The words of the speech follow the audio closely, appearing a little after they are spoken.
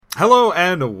Hello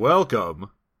and welcome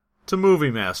to Movie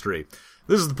Mastery.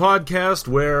 This is the podcast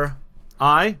where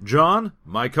I, John,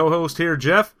 my co-host here,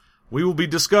 Jeff, we will be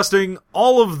discussing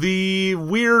all of the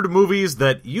weird movies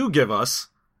that you give us,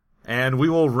 and we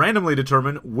will randomly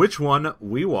determine which one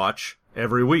we watch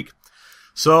every week.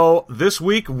 So, this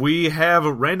week we have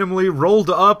randomly rolled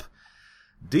up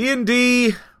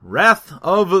D&D Wrath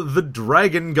of the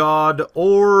Dragon God,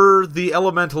 or the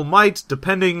Elemental Might,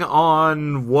 depending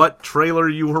on what trailer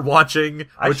you were watching,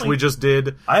 which we just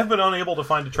did. I have been unable to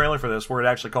find a trailer for this where it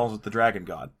actually calls it the Dragon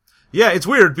God. Yeah, it's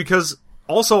weird, because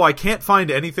also I can't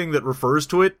find anything that refers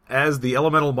to it as the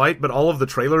Elemental Might, but all of the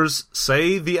trailers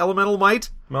say the Elemental Might.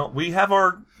 Well, we have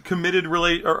our committed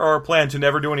our plan to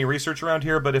never do any research around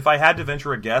here, but if I had to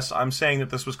venture a guess, I'm saying that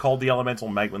this was called the Elemental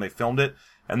Might when they filmed it,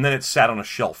 and then it sat on a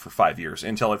shelf for 5 years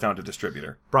until I found a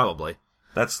distributor. Probably.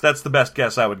 That's the best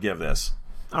guess I would give this.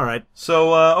 Alright.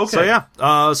 So, okay. So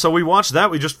yeah, so we watched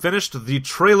that. We just finished the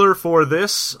trailer for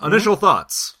this. Initial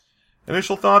thoughts.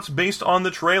 Initial thoughts based on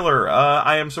the trailer.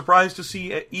 I am surprised to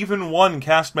see even one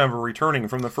cast member returning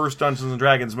from the first Dungeons &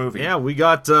 Dragons movie. Yeah, we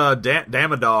got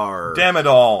Damodar.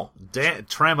 Damodal.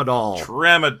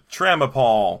 Tramadol.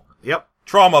 Tramapal. Yep.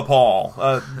 Trauma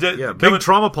Paul. Big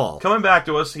Trauma Paul. Coming back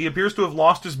to us, he appears to have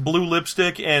lost his blue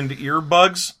lipstick and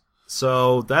earbuds.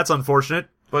 So, that's unfortunate.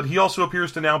 But he also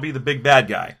appears to now be the big bad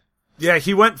guy. Yeah,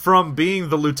 he went from being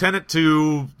the lieutenant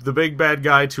to the big bad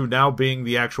guy to now being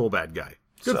the actual bad guy.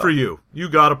 Good for you. You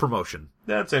got a promotion.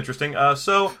 That's interesting.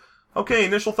 Okay,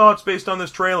 initial thoughts based on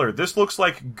this trailer. This looks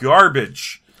like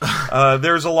garbage.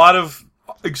 There's a lot of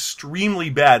extremely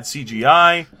bad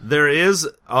CGI. There is.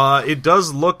 It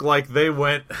does look like they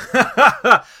went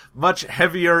much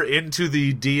heavier into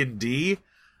the D&D.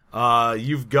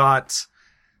 You've got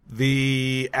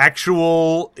the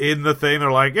actual in the thing.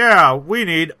 They're like, yeah, we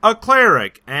need a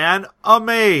cleric and a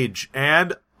mage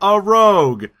and a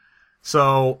rogue.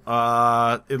 So,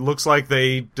 it looks like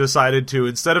they decided to,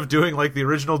 instead of doing like the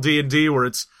original D&D where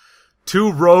it's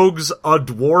 2 rogues, a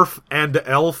dwarf, and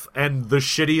elf, and the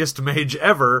shittiest mage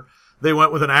ever, they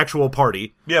went with an actual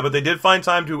party. Yeah, but they did find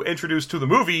time to introduce to the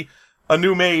movie a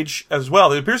new mage as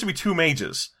well. There appears to be 2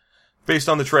 mages, based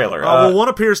on the trailer. Well, one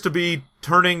appears to be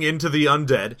turning into the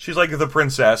undead. She's like the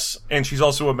princess, and she's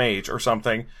also a mage or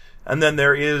something. And then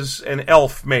there is an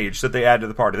elf mage that they add to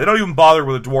the party. They don't even bother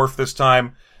with a dwarf this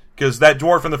time, because that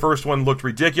dwarf in the first one looked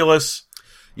ridiculous.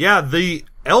 Yeah, the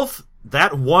elf...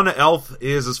 That one elf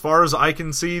is, as far as I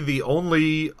can see, the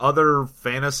only other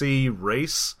fantasy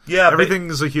race. Yeah,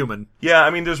 everything's a human. Yeah, I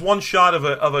mean, there's one shot of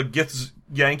a Gith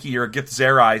Yankee or a Gith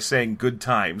Zerai saying "good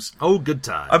times." Oh, good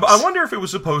times. I wonder if it was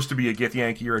supposed to be a Gith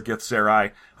Yankee or a Gith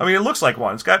Zerai. I mean, it looks like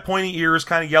one. It's got pointy ears,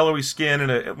 kind of yellowy skin,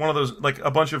 and one of those like a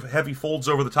bunch of heavy folds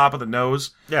over the top of the nose.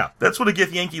 Yeah, that's what a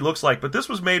Gith Yankee looks like. But this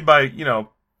was made by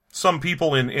some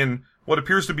people in what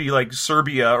appears to be like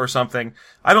Serbia or something.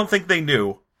 I don't think they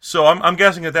knew. So I'm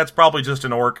guessing that that's probably just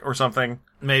an orc or something.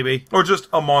 Maybe. Or just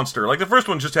a monster. Like, the first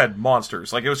one just had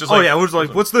monsters. Like, it was just like... Oh, yeah, it was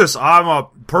like, what's this? I'm a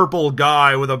purple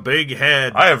guy with a big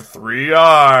head. I have 3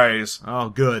 eyes. Oh,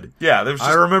 good. Yeah, there was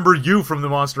just... I remember you from the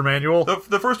Monster Manual.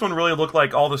 The first one really looked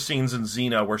like all the scenes in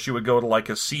Xena where she would go to, like,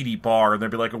 a seedy bar and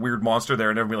there'd be, like, a weird monster there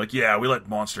and everyone would be like, yeah, we let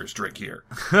monsters drink here.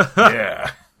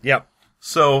 Yeah. Yep.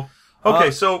 So...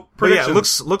 Okay, so predictions.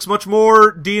 Yeah, it looks much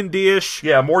more D&D-ish.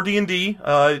 Yeah, more D&D,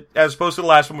 as opposed to the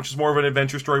last one, which is more of an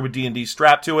adventure story with D&D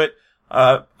strapped to it.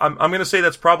 I'm gonna say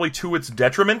that's probably to its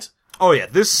detriment. Oh yeah,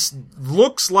 this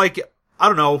looks like, I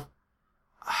don't know,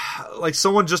 like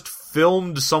someone just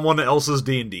filmed someone else's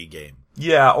D&D game.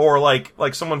 Yeah, or like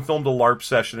someone filmed a LARP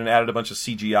session and added a bunch of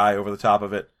CGI over the top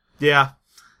of it. Yeah.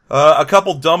 A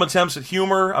couple dumb attempts at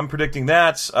humor, I'm predicting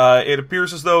that. It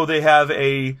appears as though they have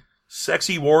a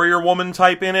sexy warrior woman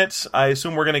type in it. I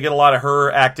assume we're going to get a lot of her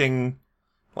acting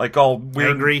like all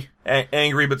weird,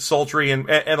 angry but sultry, and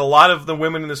a lot of the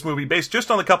women in this movie, based just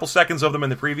on the couple seconds of them in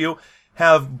the preview,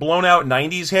 have blown out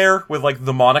 90s hair with like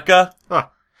the Monica. Huh.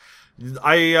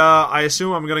 I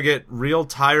assume I'm going to get real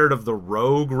tired of the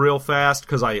rogue real fast,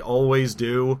 because I always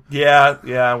do.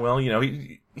 Yeah, well,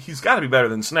 he's got to be better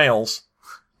than Snails.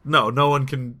 No one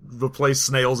can replace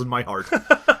Snails in my heart.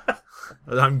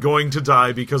 I'm going to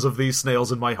die because of these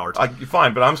snails in my heart.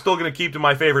 Fine, but I'm still going to keep to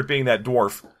my favorite being that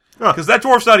dwarf. Because that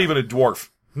dwarf's not even a dwarf.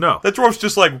 No. That dwarf's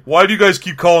just like, why do you guys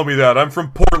keep calling me that? I'm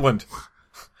from Portland.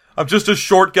 I'm just a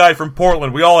short guy from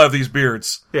Portland. We all have these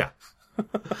beards. Yeah.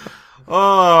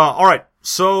 Alright.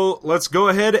 So, let's go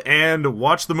ahead and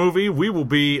watch the movie. We will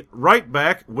be right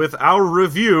back with our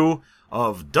review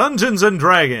of Dungeons &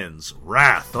 Dragons,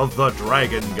 Wrath of the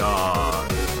Dragon God.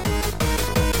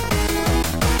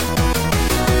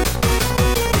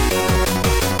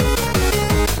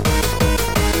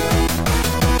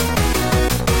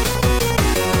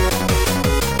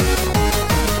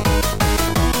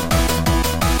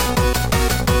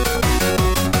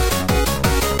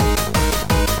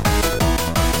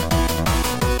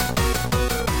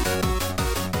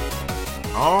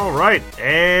 All right,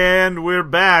 and we're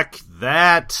back.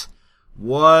 That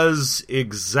was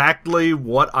exactly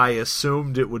what I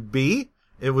assumed it would be.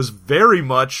 It was very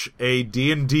much a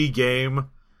D&D game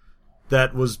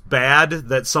that was bad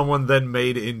that someone then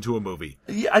made into a movie.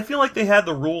 Yeah, I feel like they had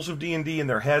the rules of D&D in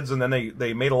their heads, and then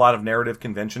they made a lot of narrative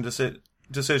convention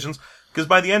decisions. Because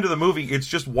by the end of the movie, it's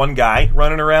just one guy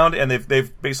running around, and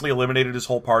they've basically eliminated his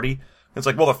whole party. It's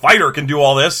like, well, the fighter can do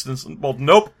all this. And well,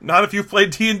 nope, not if you've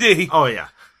played D&D. Oh, yeah.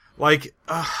 Like,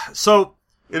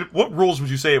 What rules would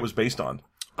you say it was based on?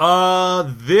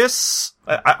 This...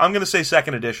 I'm going to say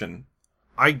second edition.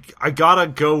 I gotta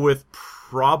go with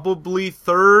probably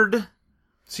third.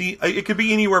 See, it could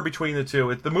be anywhere between the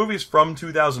two. The movie's from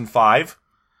 2005,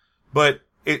 but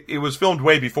it was filmed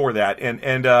way before that.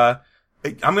 And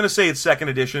I'm going to say it's second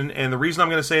edition, and the reason I'm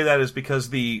going to say that is because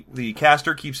the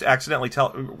caster keeps accidentally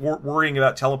worrying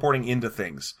about teleporting into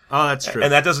things. Oh, that's true.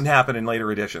 And that doesn't happen in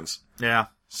later editions. Yeah.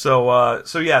 So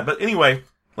yeah, but anyway,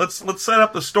 let's set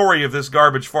up the story of this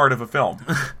garbage fart of a film.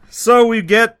 So we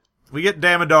get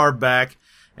Damodar back,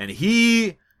 and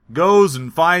he goes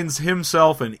and finds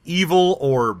himself an evil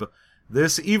orb.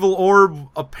 This evil orb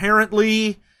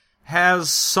apparently has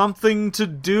something to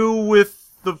do with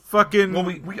the fucking... Well,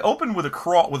 we open with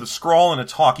a scrawl and a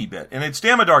talkie bit, and it's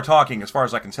Damodar talking as far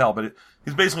as I can tell, but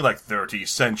he's basically like, 30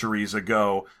 centuries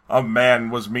ago, a man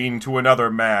was mean to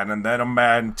another man, and then a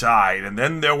man died, and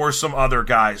then there were some other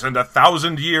guys, and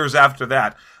 1,000 years after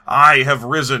that, I have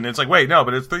risen. It's like, wait, no,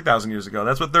 but it's 3,000 years ago.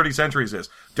 That's what 30 centuries is.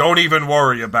 Don't even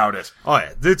worry about it. Oh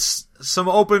yeah, it's some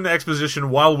open exposition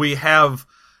while we have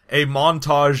a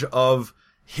montage of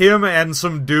him and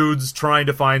some dudes trying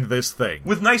to find this thing.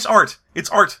 With nice art.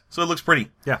 It's art, so it looks pretty.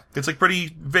 Yeah. It's like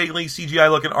pretty vaguely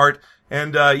CGI-looking art.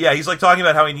 And, yeah, he's like talking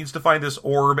about how he needs to find this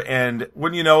orb, and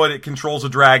wouldn't you know it controls a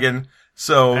dragon,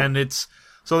 so...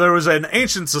 So there was an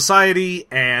ancient society,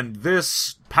 and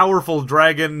this powerful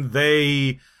dragon,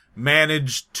 they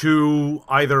managed to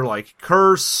either, like,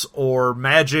 curse or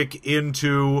magic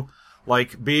into,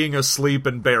 like, being asleep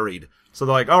and buried. So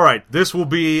they're like, alright, this will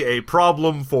be a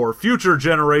problem for future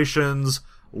generations.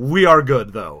 We are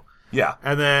good, though. Yeah.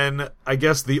 And then, I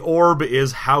guess the orb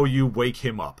is how you wake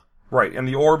him up. Right, and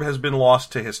the orb has been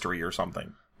lost to history or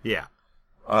something. Yeah.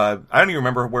 I don't even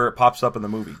remember where it pops up in the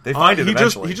movie. They find it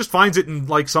eventually. He just finds it in,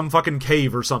 like, some fucking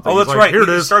cave or something. Oh, that's like, right. Here it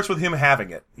is. It starts with him having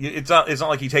it. It's not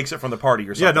like he takes it from the party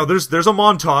or something. Yeah, no, there's a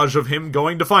montage of him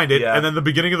going to find it, Yeah. and then the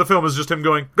beginning of the film is just him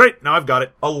going, great, now I've got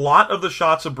it. A lot of the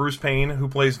shots of Bruce Payne, who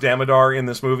plays Damodar in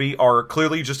this movie, are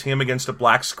clearly just him against a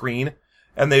black screen.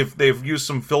 And they've used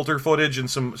some filter footage and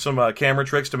some camera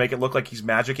tricks to make it look like he's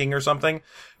magicking or something.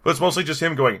 But it's mostly just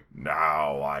him going,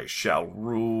 now I shall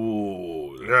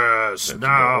rule. Yes,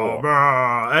 now.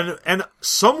 And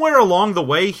somewhere along the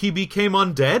way, he became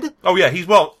undead? Oh yeah,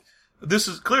 this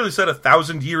is clearly set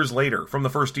 1,000 years later from the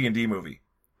first D&D movie.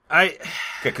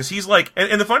 Because he's like,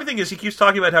 and the funny thing is he keeps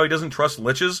talking about how he doesn't trust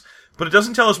liches, but it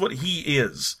doesn't tell us what he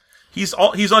is. He's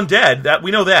undead, that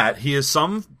we know that. He is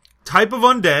some type of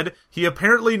undead. He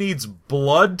apparently needs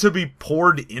blood to be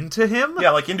poured into him? Yeah,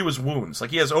 like into his wounds.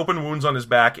 Like he has open wounds on his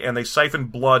back, and they siphon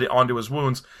blood onto his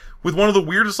wounds. With one of the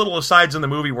weirdest little asides in the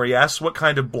movie where he asks what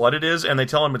kind of blood it is, and they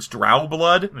tell him it's drow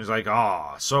blood. And he's like,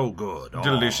 so good.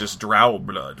 Delicious drow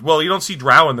blood. Well, you don't see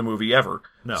drow in the movie ever.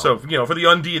 No. So, for the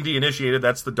un-D&D initiated,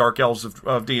 that's the dark elves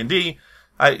of D&D.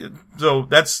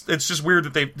 It's just weird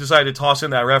that they decided to toss in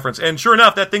that reference. And sure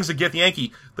enough, that thing's a Gith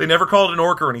Yankee. They never called it an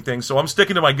orc or anything, so I'm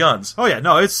sticking to my guns. Oh yeah,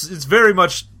 no, it's very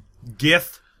much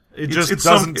Gith. It just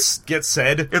doesn't get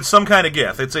said. It's some kind of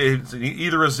Gith. It's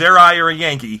either a Zerai or a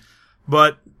Yankee.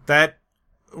 But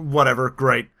whatever,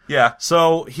 great. Yeah.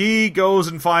 So he goes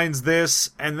and finds this,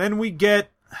 and then we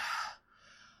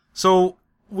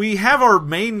have our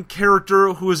main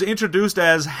character who is introduced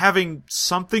as having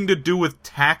something to do with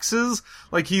taxes.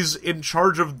 Like he's in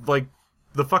charge of, like,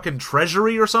 the fucking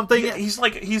treasury or something. Yeah, he's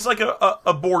like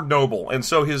a board noble, and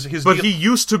so his But he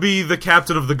used to be the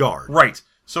captain of the guard. Right.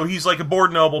 So he's like a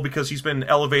board noble because he's been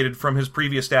elevated from his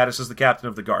previous status as the captain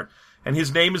of the guard. And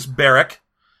his name is Beric.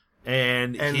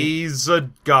 And he's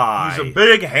a guy. He's a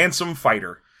big, handsome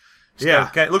fighter.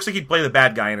 It looks like he'd play the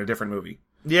bad guy in a different movie.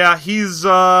 Yeah, he's,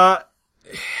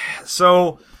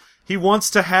 so he wants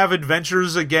to have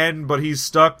adventures again, but he's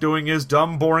stuck doing his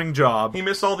dumb, boring job. He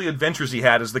missed all the adventures he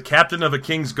had as the captain of a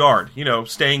king's guard.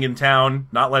 Staying in town,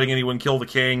 not letting anyone kill the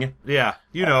king. Yeah,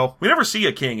 We never see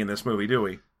a king in this movie, do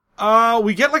we?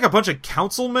 We get like a bunch of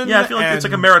councilmen. Yeah, I feel like it's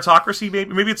like a meritocracy,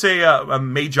 maybe. Maybe it's a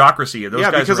magocracy. Those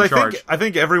guys because are in charge. I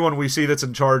think everyone we see that's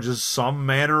in charge is some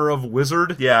manner of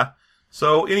wizard. Yeah.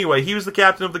 So anyway, he was the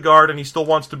captain of the guard, and he still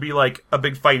wants to be like a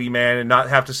big fighty man and not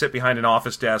have to sit behind an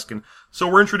office desk. And so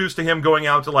we're introduced to him going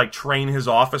out to like train his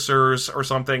officers or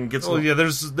something.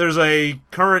 There's a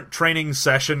current training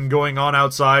session going on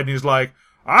outside, and he's like,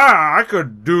 I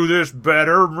could do this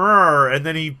better. And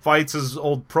then he fights his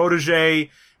old protege.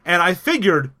 And I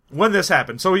figured when this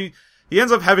happened, so he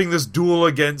ends up having this duel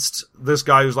against this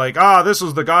guy who's like, this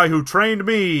is the guy who trained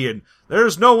me, and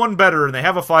there's no one better. And they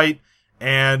have a fight.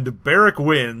 And Barrick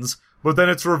wins, but then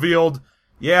it's revealed,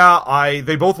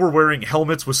 they both were wearing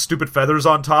helmets with stupid feathers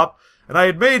on top, and I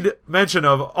had made mention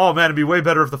of, oh man, it'd be way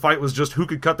better if the fight was just who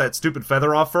could cut that stupid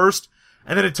feather off first,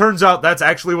 and then it turns out that's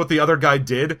actually what the other guy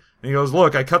did, and he goes,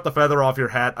 look, I cut the feather off your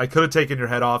hat, I could have taken your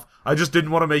head off, I just didn't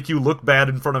want to make you look bad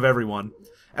in front of everyone.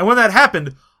 And when that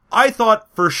happened, I thought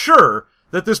for sure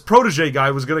that this protege guy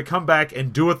was going to come back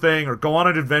and do a thing, or go on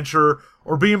an adventure,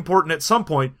 or be important at some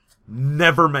point.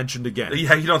 Never mentioned again.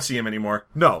 Yeah, you don't see him anymore.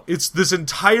 No, it's this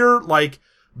entire,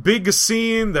 big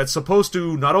scene that's supposed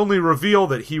to not only reveal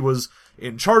that he was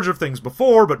in charge of things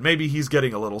before, but maybe he's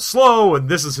getting a little slow, and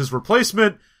this is his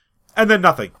replacement, and then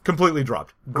nothing. Completely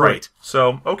dropped. Great. Right.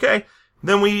 So, okay.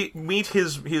 Then we meet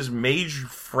his mage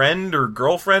friend or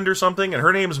girlfriend or something, and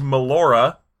her name's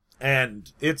Melora.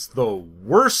 And it's the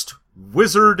worst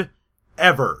wizard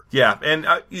ever. Yeah, and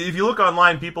if you look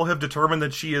online, people have determined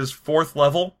that she is 4th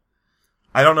level.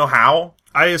 I don't know how.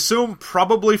 I assume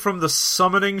probably from the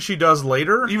summoning she does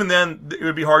later. Even then, it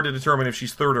would be hard to determine if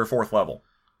she's 3rd or 4th level.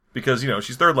 Because,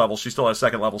 she's 3rd level, she still has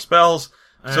 2nd level spells.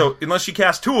 So, unless she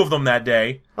casts 2 of them that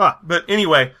day. But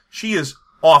anyway, she is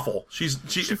awful. She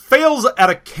fails at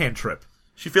a cantrip.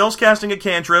 She fails casting a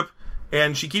cantrip,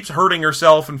 and she keeps hurting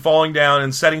herself and falling down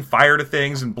and setting fire to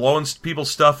things and blowing people's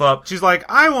stuff up. She's like,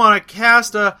 I want to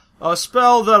cast a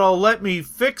spell that'll let me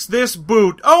fix this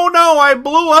boot. Oh no, I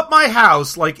blew up my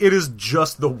house. It is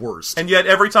just the worst. And yet,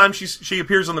 every time she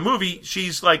appears in the movie,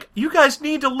 she's like, you guys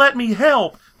need to let me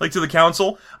help. To the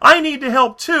council, I need to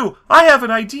help too. I have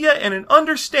an idea and an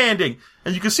understanding.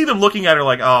 And you can see them looking at her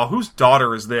like, oh, whose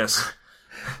daughter is this?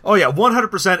 Oh yeah,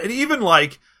 100%. And even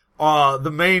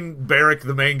the main Barrick,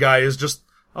 the main guy, is just,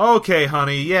 okay,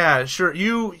 honey, yeah, sure,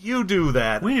 you do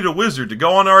that. We need a wizard to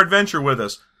go on our adventure with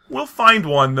us. We'll find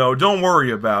one, though. Don't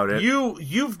worry about it.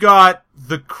 You've got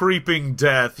the creeping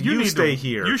death. You stay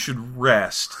here. You should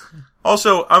rest.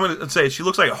 Also, I'm going to say, she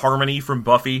looks like Harmony from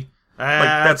Buffy.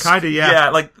 That's kind of,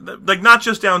 yeah. Yeah, not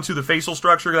just down to the facial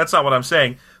structure. That's not what I'm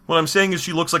saying. What I'm saying is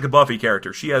she looks like a Buffy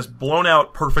character. She has blown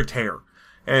out perfect hair.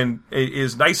 And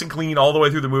is nice and clean all the way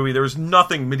through the movie. There's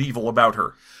nothing medieval about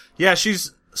her. Yeah, she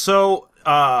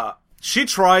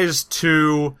tries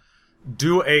to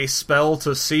do a spell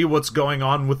to see what's going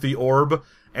on with the orb,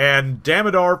 and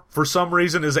Damodar, for some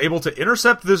reason, is able to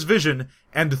intercept this vision,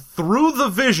 and through the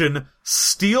vision,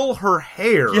 steal her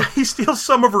hair. Yeah, he steals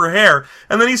some of her hair,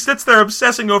 and then he sits there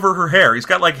obsessing over her hair. He's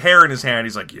got, hair in his hand.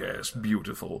 He's like, yes,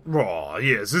 beautiful. Oh,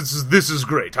 yes, this is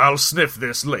great. I'll sniff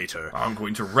this later. I'm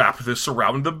going to wrap this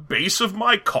around the base of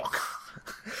my cock.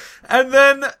 And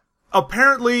then,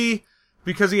 apparently,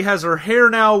 because he has her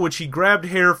hair now, which he grabbed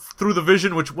hair through the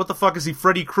vision, which, what the fuck is he,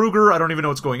 Freddy Krueger? I don't even know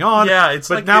what's going on. Yeah, it's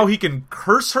But now he can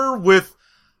curse her with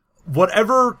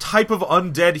whatever type of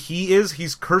undead he is,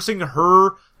 he's cursing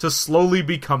her to slowly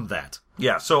become that.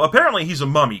 Yeah, so apparently he's a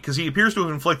mummy, because he appears to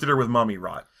have inflicted her with mummy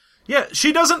rot. Yeah,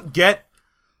 she doesn't get,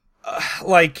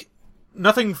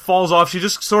 nothing falls off, she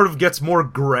just sort of gets more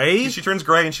gray. She turns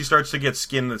gray and she starts to get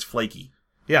skin that's flaky.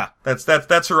 Yeah. That's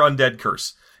her undead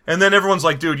curse. And then everyone's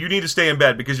like, dude, you need to stay in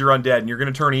bed because you're undead and you're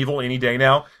going to turn evil any day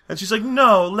now. And she's like,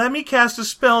 no, let me cast a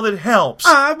spell that helps.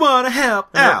 I want to help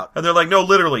out. And they're like, no,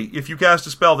 literally, if you cast a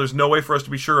spell, there's no way for us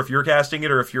to be sure if you're casting it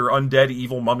or if your undead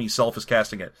evil mummy self is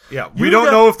casting it. Yeah, we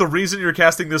don't know if the reason you're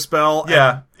casting this spell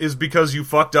is because you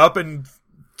fucked up and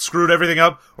screwed everything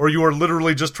up, or you are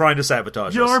literally just trying to sabotage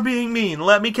us. You're being mean.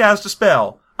 Let me cast a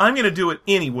spell. I'm going to do it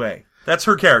anyway. That's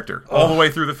her character all the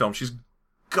way through the film. She's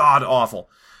god-awful.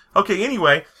 Okay,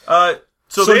 anyway,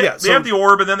 so they have the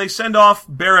orb, and then they send off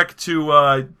Barrick to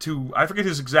I forget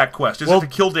his exact quest. Is it to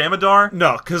kill Damodar?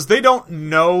 No, because they don't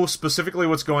know specifically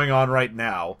what's going on right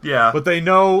now. Yeah. But they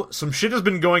know some shit has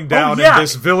been going down in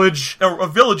this village. A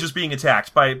village is being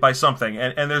attacked by something,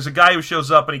 and there's a guy who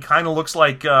shows up, and he kind of looks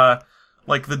like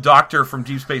the Doctor from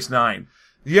Deep Space Nine.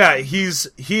 Yeah, he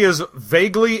is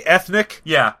vaguely ethnic.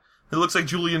 Yeah. It looks like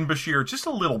Julian Bashir, just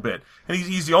a little bit. And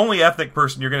he's the only ethnic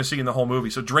person you're going to see in the whole movie,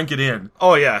 so drink it in.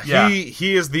 Oh, yeah.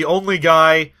 He is the only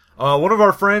guy. One of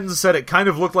our friends said it kind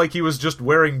of looked like he was just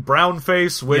wearing brown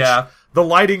face, which the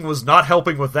lighting was not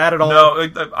helping with that at all. No,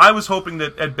 I was hoping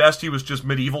that at best he was just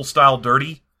medieval-style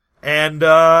dirty. And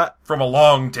From a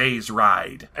long day's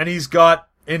ride. and he's got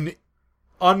an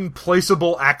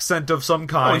unplaceable accent of some Oh,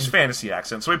 kind. he's fantasy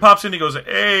accent. So he pops in and he goes,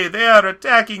 "Hey, they are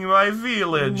attacking my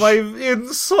village.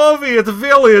 In Soviet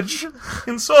village.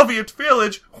 In Soviet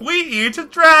village, we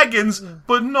eat dragons,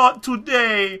 but not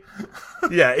today."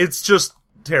 Yeah, it's just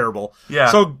terrible.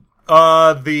 Yeah. So,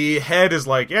 the head is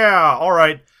like, yeah,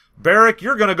 alright, Barrick,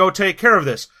 you're gonna go take care of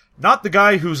this. Not the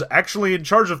guy who's actually in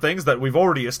charge of things that we've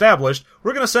already established.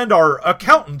 We're gonna send our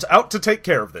accountant out to take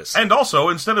care of this. And also,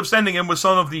 instead of sending him with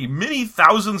some of the many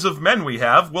thousands of men we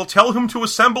have, we'll tell him to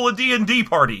assemble a D&D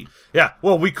party. Yeah,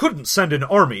 well, we couldn't send an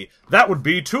army. That would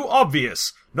be too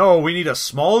obvious. No, we need a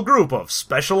small group of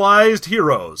specialized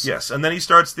heroes. Yes, and then he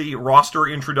starts the roster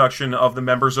introduction of the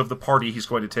members of the party he's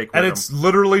going to take with And him. it's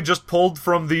literally just pulled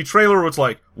from the trailer where it's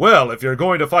like, well, if you're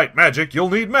going to fight magic, you'll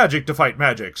need magic to fight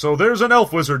magic. So there's an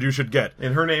elf wizard you should get.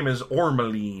 And her name is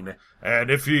Ormeline.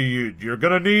 And if you're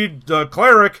gonna need a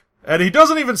cleric, and he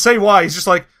doesn't even say why, he's just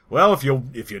like, well, if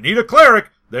you need a cleric,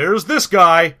 there's this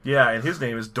guy. Yeah, and his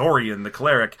name is Dorian, the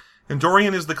cleric. And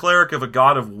Dorian is the cleric of a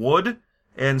god of wood,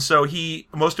 and so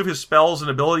most of his spells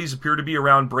and abilities appear to be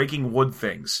around breaking wood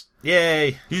things.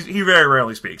 Yay. He very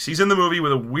rarely speaks. He's in the movie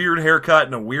with a weird haircut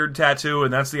and a weird tattoo,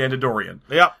 and that's the end of Dorian.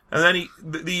 Yep. And then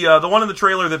the one in the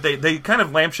trailer that they kind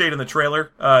of lampshade in the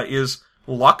trailer is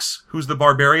Lux, who's the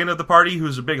barbarian of the party,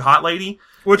 who's a big hot lady.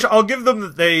 Which I'll give them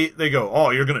that they go,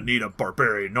 oh, you're gonna need a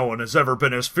barbarian. No one has ever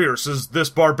been as fierce as this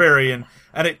barbarian.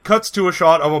 And it cuts to a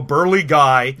shot of a burly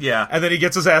guy. Yeah. And then he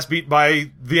gets his ass beat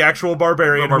by the actual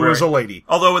barbarian, who is a lady.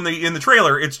 Although in the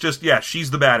trailer, it's just, yeah,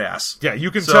 she's the badass. Yeah, you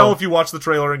can tell if you watch the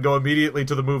trailer and go immediately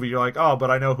to the movie. You're like, oh,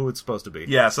 but I know who it's supposed to be.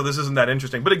 Yeah, so this isn't that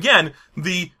interesting. But again,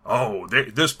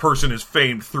 this person is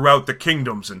famed throughout the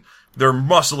kingdoms, and they're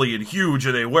muscly and huge,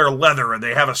 and they wear leather, and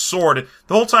they have a sword.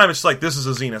 The whole time, it's like, this is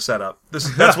a Xena setup.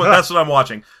 That's what I'm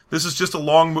watching. This is just a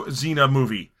long Xena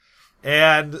movie.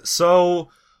 And so,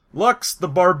 Lux, the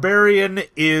barbarian,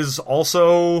 is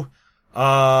also,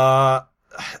 I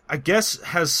guess,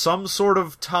 has some sort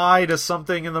of tie to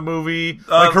something in the movie.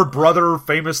 Like her brother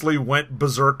famously went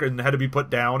berserk and had to be put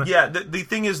down. Yeah, the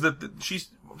thing is that she's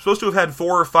supposed to have had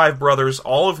 4 or 5 brothers,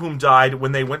 all of whom died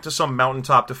when they went to some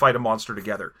mountaintop to fight a monster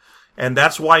together. And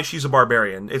that's why she's a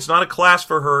barbarian. It's not a class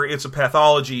for her, it's a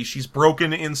pathology. She's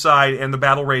broken inside, and the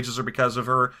battle rages are because of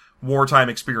her wartime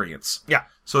experience. Yeah.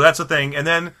 So that's a thing. And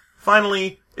then,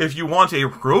 finally, if you want a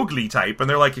roguely type, and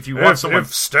they're like, if you want someone...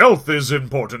 If stealth is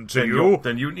important to you,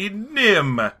 then you need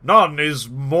Nim. none is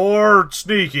more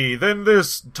sneaky than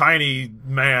this tiny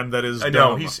man that is I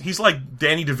know, dumb. he's like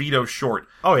Danny DeVito short.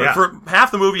 Oh, yeah. For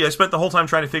half the movie, I spent the whole time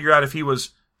trying to figure out if he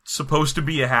was supposed to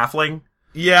be a halfling.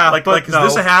 Yeah, but is no.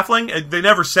 this a halfling? They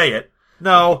never say it.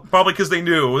 No. Probably because they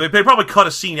knew. They probably cut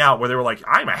a scene out where they were like,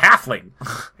 I'm a halfling.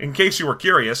 In case you were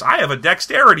curious, I have a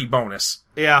dexterity bonus.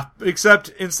 Yeah, except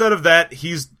instead of that,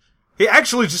 he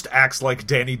actually just acts like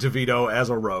Danny DeVito as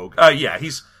a rogue. Yeah,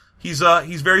 he's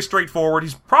very straightforward.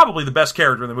 He's probably the best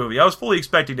character in the movie. I was fully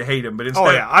expecting to hate him, but instead...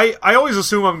 Oh yeah, I always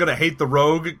assume I'm gonna hate the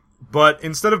rogue, but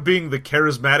instead of being the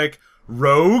charismatic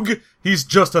rogue, he's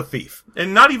just a thief.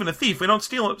 And not even a thief. We don't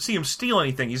see him steal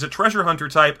anything. He's a treasure hunter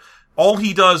type. All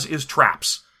he does is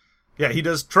traps. Yeah, he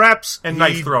does traps. And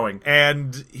knife throwing.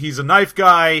 And he's a knife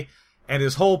guy, and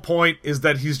his whole point is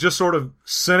that he's just sort of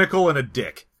cynical and a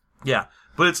dick. Yeah.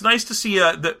 But it's nice to see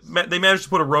that they managed to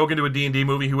put a rogue into a D&D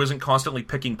movie who isn't constantly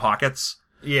picking pockets.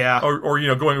 Yeah. Or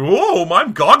going, whoa,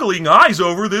 I'm goggling eyes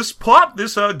over this pot,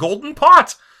 this golden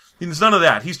pot. It's none of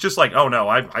that. He's just like, oh no,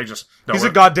 I just... He's a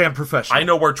goddamn professional. I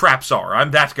know where traps are. I'm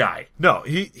that guy. No,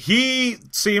 he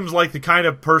seems like the kind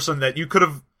of person that you could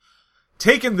have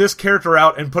taken this character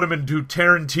out and put him into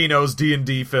Tarantino's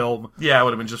D&D film. Yeah, it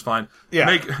would have been just fine. Yeah.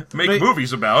 Make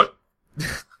movies about...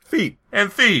 feet.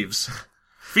 And thieves.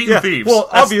 Feet and thieves. Well,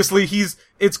 obviously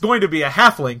it's going to be a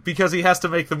halfling because he has to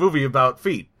make the movie about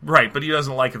feet. Right, but he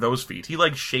doesn't like those feet. He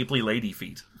likes shapely lady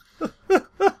feet.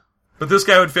 But this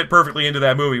guy would fit perfectly into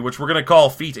that movie, which we're going to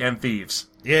call Feet and Thieves.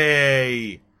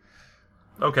 Yay.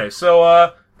 Okay,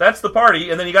 so that's the party,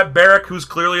 and then you got Barrick, who's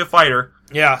clearly a fighter.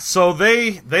 Yeah, so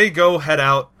they go head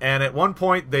out, and at one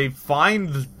point they find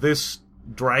this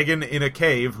dragon in a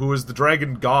cave, who is the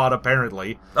dragon god,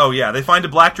 apparently. Oh yeah, they find a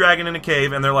black dragon in a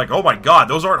cave, and they're like, oh my god,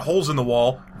 those aren't holes in the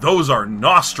wall, those are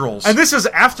nostrils. And this is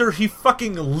after he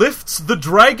fucking lifts the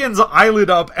dragon's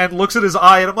eyelid up and looks at his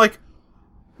eye, and I'm like,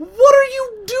 what are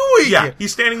you doing? Yeah,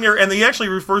 he's standing there, and he actually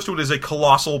refers to it as a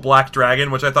colossal black dragon,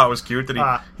 which I thought was cute,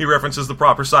 that he references the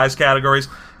proper size categories.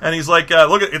 And he's like,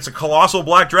 look, it's a colossal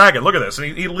black dragon, look at this.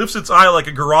 And he lifts its eye like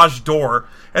a garage door,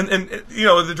 and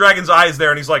the dragon's eye is there,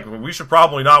 and he's like, well, we should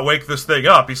probably not wake this thing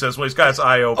up. He says, well, he's got its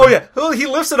eye open. Oh, yeah. Well, he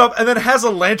lifts it up, and then has a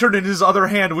lantern in his other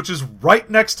hand, which is right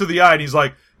next to the eye, and he's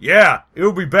like, yeah, it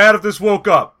would be bad if this woke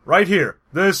up. Right here.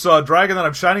 This dragon that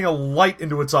I'm shining a light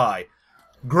into its eye.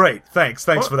 Great, thanks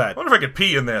for that. I wonder if I could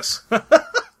pee in this.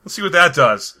 Let's see what that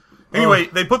does. Anyway,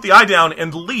 they put the eye down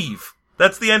and leave.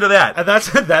 That's the end of that. And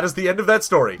that is the end of that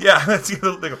story. Yeah,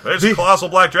 there's a colossal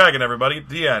black dragon, everybody.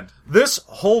 The end. This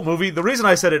whole movie, the reason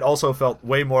I said it also felt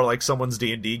way more like someone's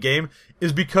D&D game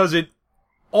is because it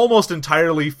almost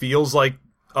entirely feels like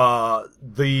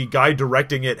the guy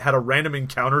directing it had a random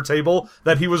encounter table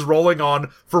that he was rolling on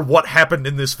for what happened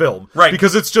in this film. Right.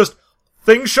 Because it's just,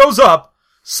 thing shows up,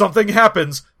 something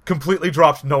happens, completely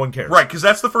dropped, no one cares. Right, because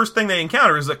that's the first thing they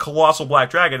encounter is a colossal black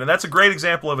dragon, and that's a great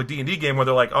example of a D&D game where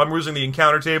they're like, I'm using the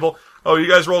encounter table. Oh, you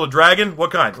guys rolled a dragon?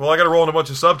 What kind? Well, I gotta roll in a bunch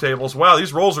of subtables. Wow,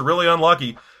 these rolls are really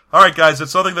unlucky. Alright, guys,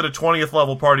 it's something that a 20th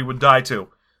level party would die to.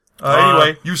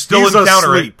 Anyway, you still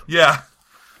encounter it. Yeah.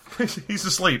 He's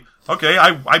asleep. Okay,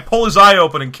 I pull his eye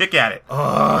open and kick at it.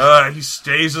 He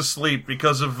stays asleep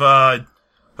because of a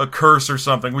curse or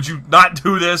something. Would you not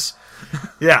do this?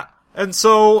 Yeah. And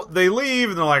so they leave,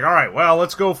 and they're like, all right, well,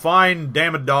 let's go find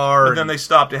Damodar. And then they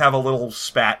stop to have a little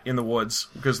spat in the woods,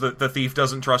 because the thief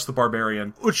doesn't trust the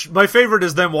barbarian. Which, my favorite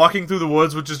is them walking through the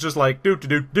woods, which is just like, do,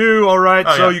 all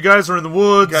right, you guys are in the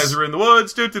woods. You guys are in the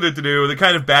woods, do, the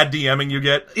kind of bad DMing you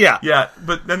get. Yeah. Yeah,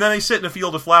 and then they sit in a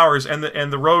field of flowers, and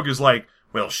the rogue is like,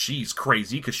 well, she's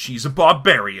crazy, because she's a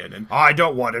barbarian, and I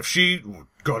don't want if she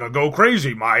gonna go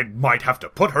crazy, might have to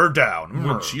put her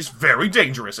down. She's very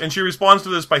dangerous. And she responds to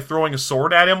this by throwing a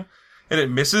sword at him, and it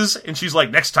misses, and she's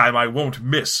like, next time I won't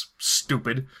miss,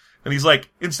 stupid. And he's like,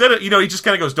 instead of, he just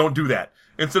kind of goes, don't do that.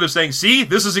 Instead of saying, see,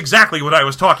 this is exactly what I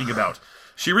was talking about.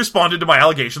 She responded to my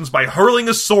allegations by hurling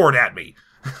a sword at me.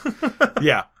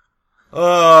 Yeah.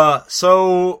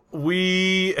 So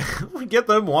we get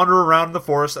them wander around in the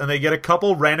forest, and they get a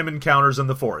couple random encounters in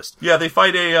the forest. Yeah, they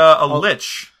fight a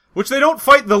lich. Which they don't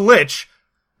fight the lich,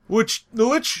 which the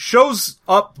lich shows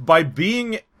up by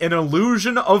being an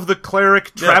illusion of the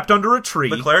cleric trapped under a tree.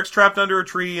 The cleric's trapped under a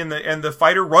tree, and the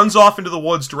fighter runs off into the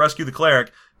woods to rescue the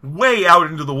cleric, way out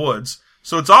into the woods.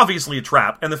 So it's obviously a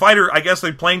trap. And the fighter, I guess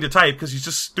they're playing to type, because he's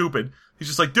just stupid. He's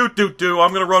just like, do,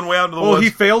 I'm gonna run way out into the woods. Well, he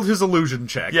failed his illusion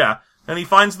check. Yeah. And he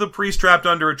finds the priest trapped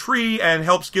under a tree and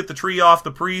helps get the tree off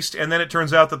the priest, and then it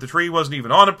turns out that the tree wasn't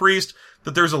even on a priest,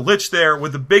 that there's a lich there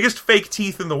with the biggest fake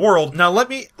teeth in the world. Now let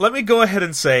me go ahead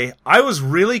and say, I was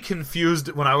really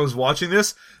confused when I was watching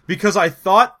this, because I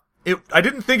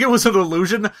didn't think it was an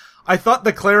illusion. I thought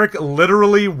the cleric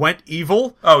literally went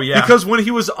evil. Oh, yeah. Because when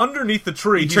he was underneath the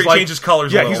tree, he changes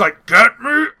colors a little. He's like, get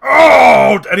me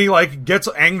out! And he gets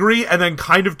angry and then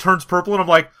kind of turns purple, and I'm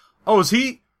like, oh, is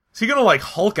he gonna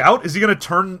Hulk out? Is he gonna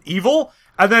turn evil?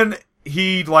 And then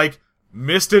he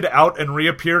misted out and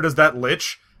reappeared as that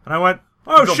lich. And I went,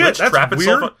 oh shit, that's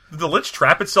weird. Did the lich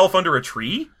trap itself under a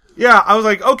tree? Yeah, I was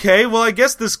like, okay, well I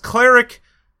guess this cleric,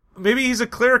 maybe he's a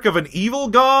cleric of an evil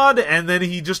god, and then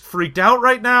he just freaked out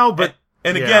right now, but...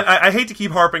 And again, I hate to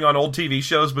keep harping on old TV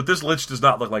shows, but this lich does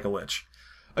not look like a lich.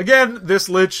 Again, this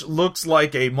lich looks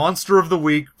like a monster of the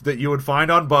week that you would find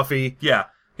on Buffy. Yeah,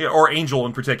 or Angel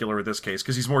in particular in this case,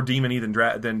 because he's more demon-y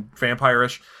than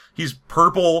vampire-ish. He's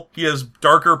purple, he has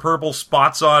darker purple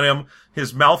spots on him,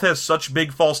 his mouth has such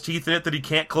big false teeth in it that he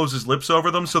can't close his lips over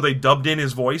them, so they dubbed in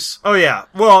his voice. Oh yeah,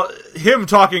 well, him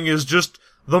talking is just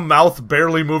the mouth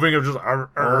barely moving of just...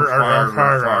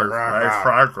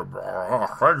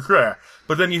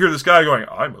 But then you hear this guy going,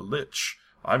 I'm a lich,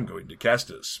 I'm going to cast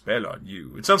a spell on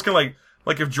you. It sounds kind of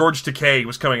like if George Takei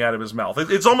was coming out of his mouth.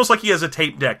 It's almost like he has a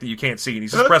tape deck that you can't see, and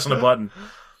he's just pressing a button.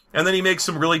 And then he makes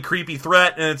some really creepy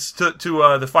threat, and it's to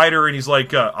the fighter, and he's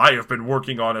like, I have been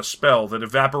working on a spell that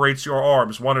evaporates your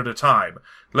arms one at a time.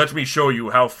 Let me show you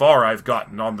how far I've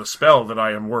gotten on the spell that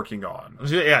I am working on.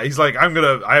 Yeah, he's like,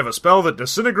 I have a spell that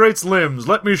disintegrates limbs.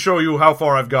 Let me show you how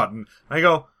far I've gotten. And I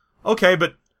go, okay,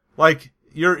 but,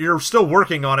 you're still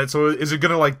working on it, so is it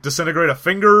gonna disintegrate a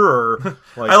finger or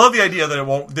I love the idea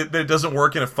that it doesn't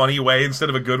work in a funny way instead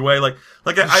of a good way.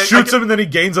 Shoots him and then he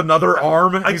gains another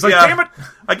arm. And he's like, damn it!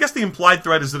 I guess the implied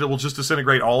threat is that it will just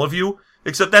disintegrate all of you.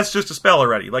 Except that's just a spell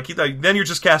already. Then you're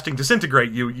just casting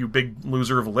disintegrate, you big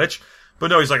loser of a lich. But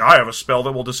no, he's like, I have a spell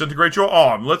that will disintegrate your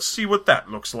arm. Let's see what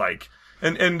that looks like.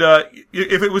 And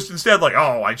if it was instead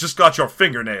I just got your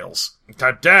fingernails.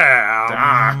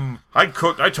 Damn. I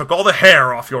took all the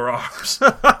hair off your arms.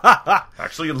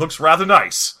 Actually, it looks rather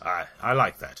nice. I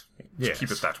like that. Just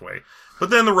keep it that way. But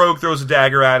then the rogue throws a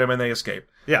dagger at him and they escape.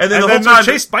 Yeah, and then they're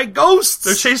chased by ghosts.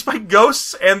 They're chased by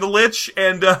ghosts and the Lich,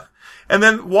 and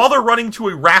then while they're running to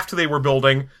a raft they were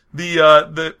building,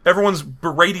 the everyone's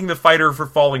berating the fighter for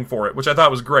falling for it, which I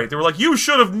thought was great. They were like, "You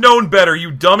should have known better,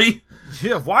 you dummy."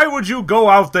 Yeah, why would you go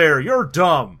out there? You're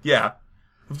dumb. Yeah.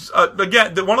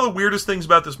 Again, one of the weirdest things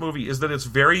about this movie is that it's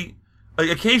very,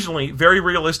 occasionally, very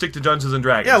realistic to Dungeons and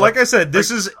Dragons. Yeah, like I said,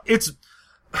 it's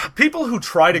people who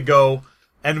try to go,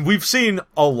 and we've seen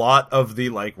a lot of the,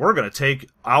 like, we're gonna take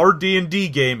our D&D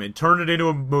game and turn it into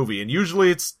a movie, and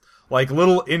usually it's like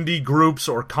little indie groups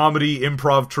or comedy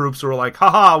improv troupes who are like,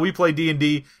 haha, we play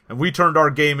D&D, and we turned our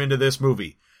game into this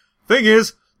movie. Thing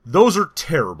is, those are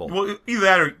terrible. Well, either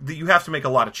that or you have to make a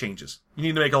lot of changes. You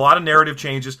need to make a lot of narrative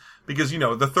changes because,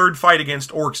 the third fight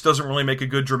against orcs doesn't really make a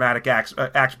good dramatic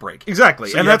act break. Exactly.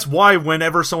 So and that's why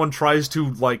whenever someone tries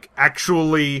to, like,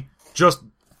 actually just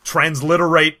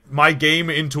transliterate my game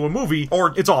into a movie,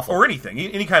 or it's awful. Or anything,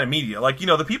 any kind of media. Like,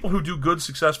 the people who do good,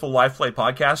 successful live play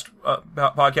podcasts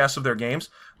of their games,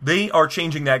 they are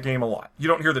changing that game a lot. You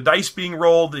don't hear the dice being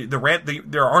rolled,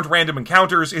 there aren't random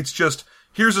encounters, it's just,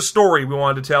 here's a story we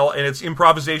wanted to tell, and it's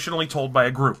improvisationally told by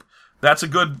a group. That's a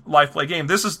good live play game.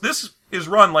 This is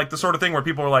run like the sort of thing where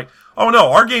people are like, oh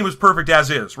no, our game is perfect as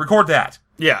is. Record that.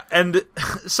 Yeah, and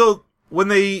so when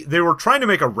they were trying to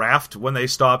make a raft when they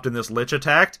stopped and this Lich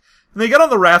attacked, and they get on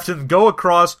the raft and go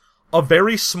across a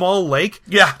very small lake.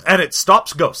 Yeah. And it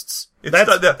stops ghosts.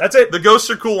 That's it. The ghosts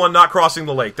are cool on not crossing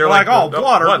the lake. They're like,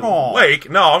 water. Lake?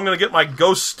 No, I'm gonna get my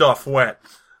ghost stuff wet.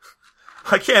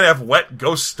 I can't have wet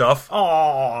ghost stuff.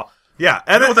 Oh, yeah,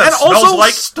 and what that and smells also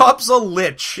like? stops a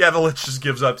Lich. Yeah, the Lich just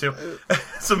gives up too.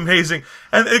 It's amazing.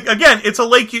 And again, it's a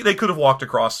lake they could have walked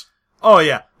across. Oh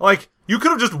yeah, like you could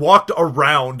have just walked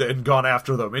around and gone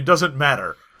after them. It doesn't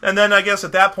matter. And then I guess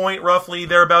at that point, roughly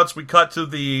thereabouts, we cut to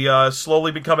the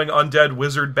slowly becoming undead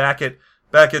wizard back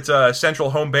at Central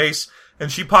Home Base.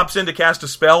 And she pops in to cast a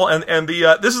spell, and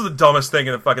this is the dumbest thing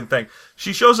in the fucking thing.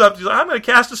 She shows up, she's like, I'm gonna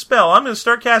cast a spell, I'm gonna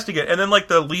start casting it, and then like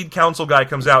the lead council guy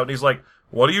comes out, and he's like,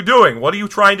 what are you doing? What are you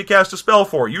trying to cast a spell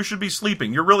for? You should be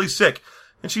sleeping, you're really sick.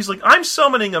 And she's like, I'm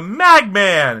summoning a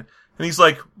Magman! And he's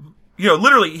like,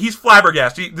 literally, he's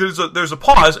flabbergasted. There's a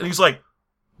pause, and he's like,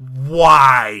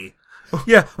 why?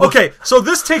 Yeah, okay, so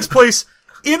this takes place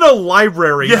in a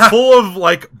library full of,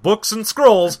 like, books and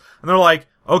scrolls, and they're like,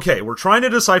 okay, we're trying to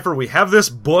decipher, we have this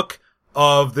book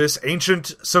of this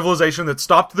ancient civilization that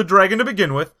stopped the dragon to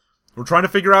begin with. We're trying to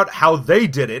figure out how they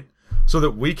did it, so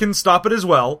that we can stop it as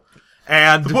well.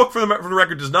 And the book, for the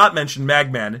record, does not mention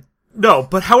Magman. No,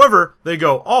 but however, they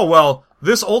go, oh, well,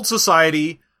 this old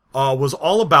society was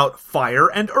all about fire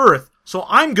and earth, so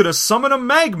I'm gonna summon a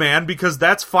Magman because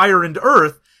that's fire and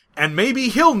earth, and maybe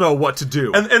he'll know what to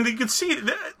do. And you can see,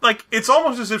 like, it's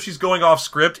almost as if she's going off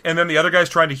script, and then the other guy's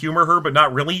trying to humor her, but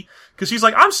not really. Because she's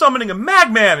like, I'm summoning a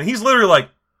Magman, and he's literally like,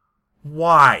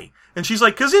 why? And she's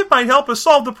like, because it might help us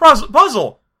solve the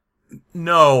puzzle.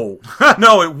 No.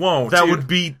 No, it won't. That would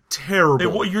be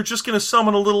terrible. You're just gonna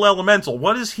summon a little elemental.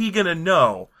 What is he gonna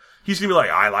know? He's gonna be like,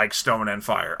 I like stone and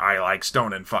fire. I like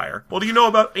stone and fire. Well, do you know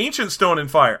about ancient stone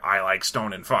and fire? I like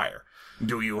stone and fire.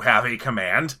 Do you have a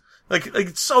command? Like,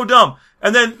 it's so dumb.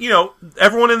 And then,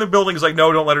 everyone in the building is like,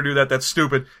 no, don't let her do that, that's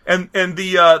stupid. And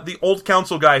the old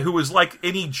council guy, who is like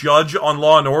any judge on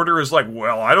Law and Order, is like,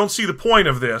 well, I don't see the point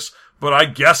of this, but I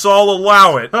guess I'll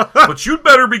allow it. But you'd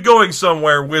better be going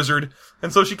somewhere, wizard.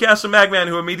 And so she casts a Magman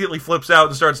who immediately flips out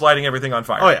and starts lighting everything on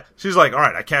fire. Oh yeah. She's like,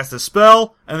 alright, I cast a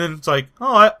spell, and then it's like,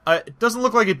 it doesn't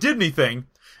look like it did anything.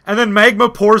 And then magma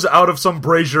pours out of some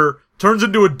brazier, turns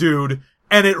into a dude,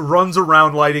 and it runs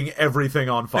around lighting everything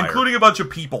on fire. Including a bunch of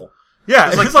people. Yeah,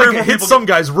 it's like it hits some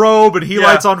guy's robe and he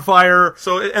lights on fire.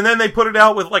 So, and then they put it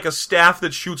out with like a staff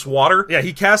that shoots water. Yeah,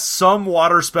 he casts some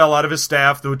water spell out of his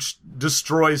staff which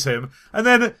destroys him. And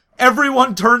then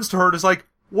everyone turns to her and is like,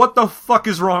 what the fuck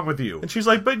is wrong with you? And she's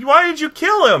like, but why did you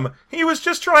kill him? He was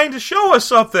just trying to show us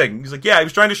something. He's like, yeah, he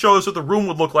was trying to show us what the room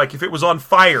would look like if it was on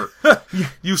fire.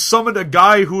 You summoned a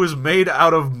guy who is made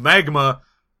out of magma.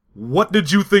 What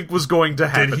did you think was going to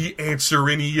happen? Did he answer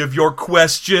any of your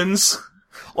questions?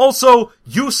 Also,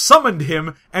 you summoned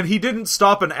him, and he didn't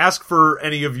stop and ask for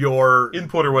any of your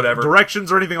input or whatever, directions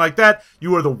or anything like that.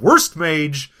 You are the worst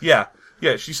mage. Yeah,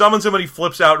 she summons him and he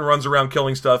flips out and runs around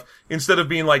killing stuff, instead of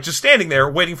being like, just standing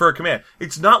there waiting for a command.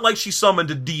 It's not like she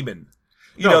summoned a demon.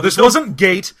 This wasn't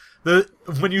Gate.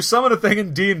 When you summon a thing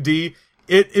in D&D,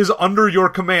 it is under your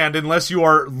command unless you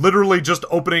are literally just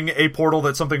opening a portal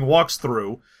that something walks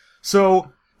through.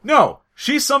 So, no.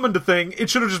 She summoned a thing.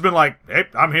 It should have just been like, hey,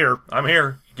 I'm here. I'm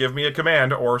here. Give me a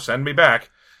command or send me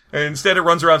back. And instead it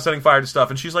runs around setting fire to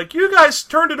stuff, and she's like, you guys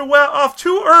turned it off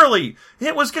too early.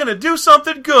 It was gonna do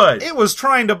something good. It was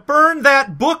trying to burn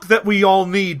that book that we all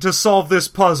need to solve this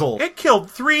puzzle. It killed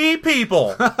 3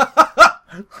 people.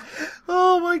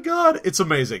 Oh my god, it's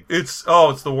amazing. It's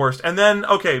the worst. And then,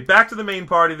 okay, back to the main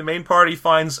party. The main party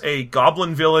finds a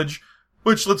goblin village,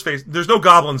 which, let's face it, there's no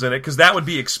goblins in it, because that would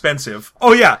be expensive.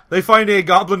 Oh yeah, they find a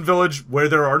goblin village where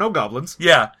there are no goblins.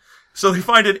 Yeah. So they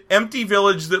find an empty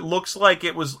village that looks like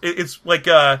it's like,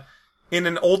 in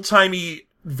an old-timey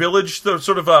village,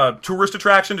 sort of a tourist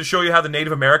attraction to show you how the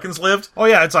Native Americans lived. Oh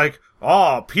yeah, it's like,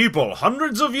 people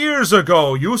hundreds of years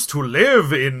ago used to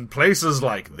live in places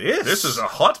like this. This is a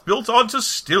hut built onto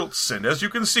stilts, and as you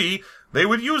can see, they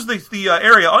would use the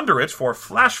area under it for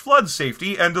flash flood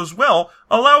safety and as well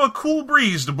allow a cool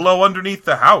breeze to blow underneath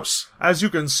the house. As you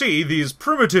can see, these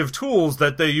primitive tools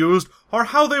that they used are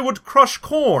how they would crush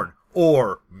corn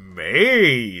or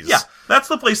maize. Yeah, that's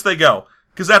the place they go.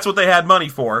 Because that's what they had money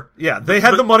for. Yeah, they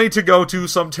had the money to go to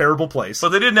some terrible place. But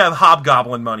they didn't have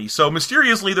hobgoblin money, so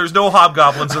mysteriously there's no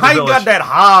hobgoblins in the village. I got that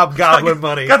hobgoblin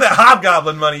money. Got that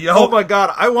hobgoblin money, yo. Oh my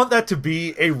god, I want that to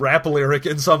be a rap lyric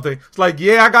in something. It's like,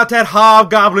 yeah, I got that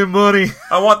hobgoblin money.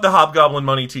 I want the hobgoblin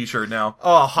money t-shirt now.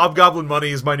 Oh, hobgoblin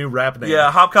money is my new rap name.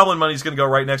 Yeah, hobgoblin money's gonna go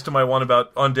right next to my one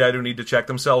about undead who need to check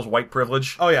themselves, white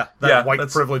privilege. Oh yeah, white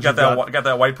privilege. Got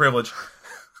that white privilege.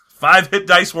 5 hit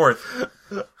dice worth.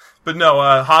 But no,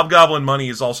 Hobgoblin Money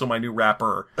is also my new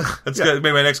rapper. That's gonna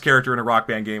be my next character in a Rock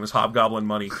Band game is Hobgoblin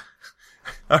Money.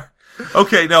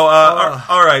 Okay, no,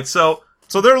 alright, so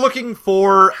they're looking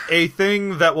for a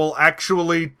thing that will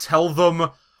actually tell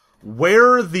them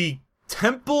where the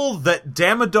temple that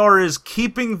Damodar is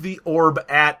keeping the orb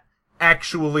at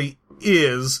actually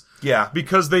is. Yeah.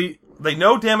 Because they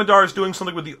know Damodar is doing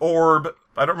something with the orb.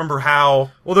 I don't remember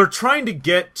how. Well, they're trying to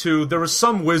get to, there was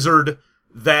some wizard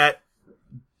that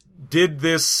did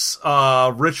this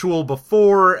ritual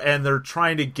before, and they're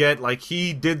trying to get, like,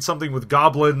 he did something with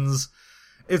goblins.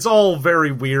 It's all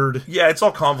very weird. Yeah, it's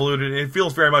all convoluted. It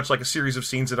feels very much like a series of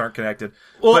scenes that aren't connected.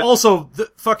 Well, also,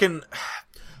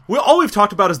 all we've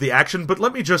talked about is the action, but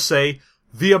let me just say,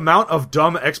 the amount of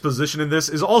dumb exposition in this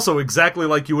is also exactly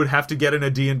like you would have to get in a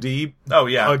D&D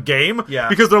game. Yeah.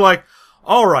 Because they're like,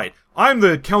 alright, I'm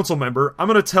the council member. I'm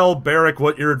gonna tell Barrick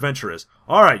what your adventure is.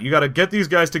 Alright, you gotta get these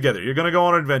guys together. You're gonna go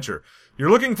on an adventure. You're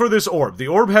looking for this orb. The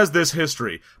orb has this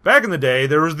history. Back in the day,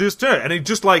 there was this... And it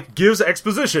just, like, gives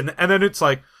exposition, and then it's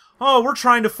like, oh, we're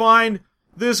trying to find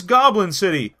this goblin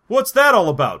city. What's that all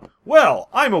about? Well,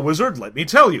 I'm a wizard, let me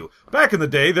tell you. Back in the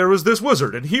day, there was this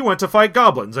wizard, and he went to fight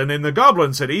goblins, and in the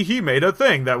goblin city, he made a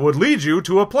thing that would lead you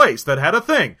to a place that had a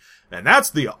thing. And that's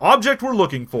the object we're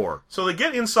looking for. So they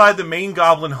get inside the main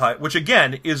goblin hut, which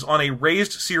again is on a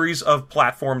raised series of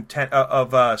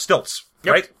stilts.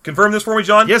 Yep. Right? Confirm this for me,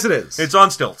 John? Yes, it is. It's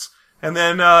on stilts. And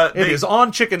then it is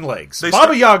on chicken legs.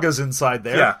 Baba Yaga's inside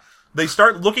there. Yeah. They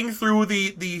start looking through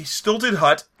the stilted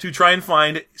hut to try and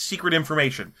find secret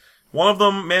information. One of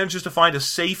them manages to find a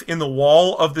safe in the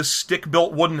wall of this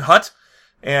stick-built wooden hut,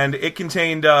 and it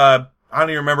contained, I don't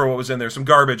even remember what was in there, some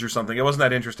garbage or something. It wasn't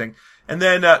that interesting. And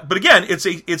then, but again, it's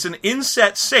an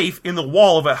inset safe in the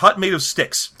wall of a hut made of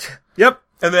sticks. Yep.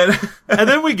 And then, and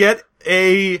then we get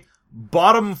a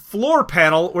bottom floor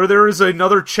panel where there is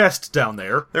another chest down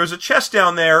there. There's a chest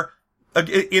down there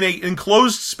in a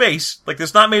enclosed space, like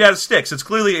it's not made out of sticks. It's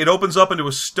clearly, it opens up into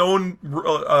a stone,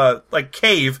 like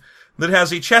cave that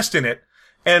has a chest in it.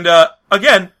 And,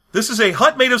 again, this is a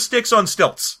hut made of sticks on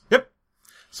stilts. Yep.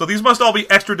 So these must all be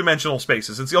extra dimensional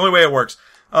spaces. It's the only way it works.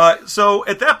 So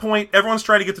at that point, everyone's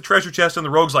trying to get the treasure chest and the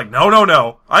rogue's like,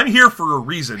 no. I'm here for a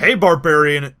reason. Hey,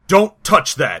 barbarian, don't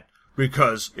touch that.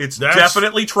 Because it's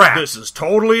definitely trapped. This is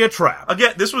totally a trap.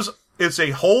 Again, it's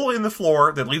a hole in the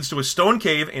floor that leads to a stone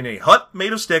cave in a hut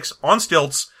made of sticks on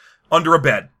stilts under a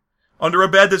bed. Under a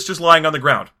bed that's just lying on the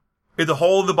ground. In the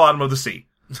hole in the bottom of the sea.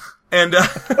 And, and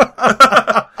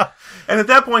at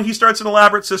that point, he starts an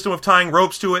elaborate system of tying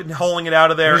ropes to it and hauling it out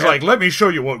of there. He's like, let me show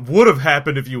you what would have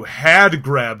happened if you had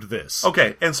grabbed this.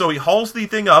 Okay, and so he hauls the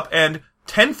thing up, and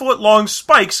 10-foot-long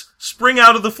spikes spring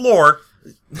out of the floor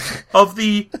of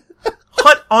the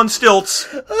hut on stilts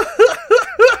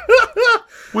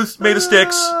made of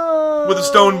sticks with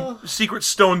a secret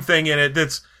stone thing in it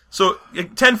that's... So,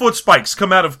 10-foot spikes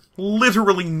come out of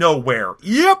literally nowhere.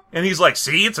 Yep. And he's like,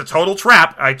 see, it's a total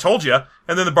trap. I told you.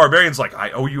 And then the barbarian's like,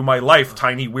 I owe you my life,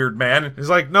 tiny weird man. He's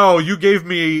like, no, you gave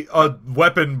me a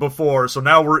weapon before, so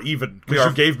now we're even. Because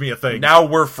you gave me a thing. Now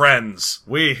we're friends.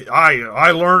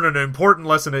 I learned an important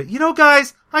lesson. You know,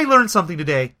 guys, I learned something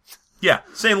today. Yeah,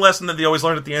 same lesson that they always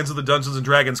learned at the ends of the Dungeons &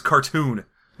 Dragons cartoon.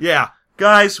 Yeah.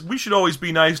 Guys, we should always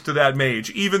be nice to that mage,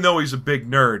 even though he's a big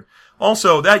nerd.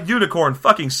 Also, that unicorn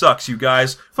fucking sucks, you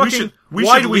guys. We should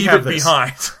leave it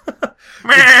behind.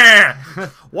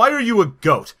 Why are you a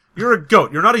goat? You're a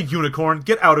goat. You're not a unicorn.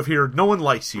 Get out of here. No one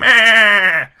likes you.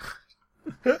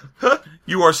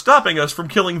 You are stopping us from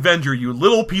killing Venger, you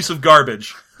little piece of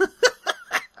garbage.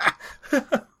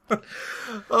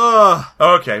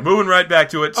 Okay, moving right back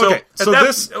to it. So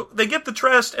they get the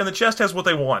chest, and the chest has what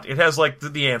they want. It has, like,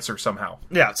 the answer somehow.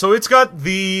 Yeah, so it's got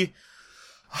the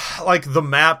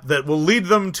map that will lead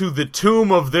them to the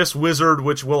tomb of this wizard,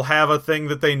 which will have a thing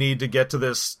that they need to get to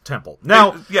this temple.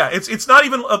 Now, it's not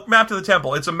even a map to the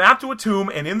temple. It's a map to a tomb,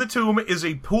 and in the tomb is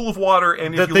a pool of water,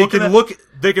 and if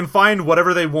they can find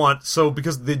whatever they want. So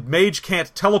because the mage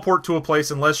can't teleport to a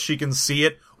place unless she can see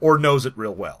it or knows it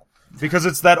real well, because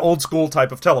it's that old school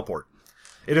type of teleport.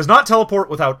 It is not teleport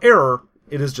without error.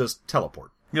 It is just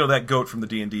teleport. You know, that goat from the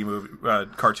D&D movie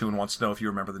cartoon wants to know if you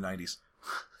remember the 90s.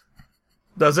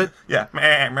 Does it? Yeah.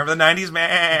 Meh, remember the 90s?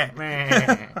 Meh.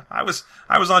 Meh. I was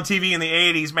on TV in the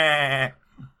 80s. Meh.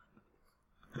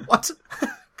 What?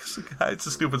 It's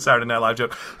a stupid Saturday Night Live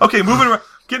joke. Okay,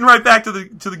 getting right back to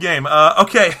the game.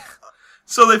 Okay.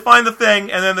 So they find the thing,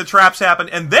 and then the traps happen,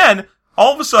 and then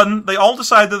all of a sudden they all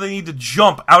decide that they need to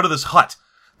jump out of this hut.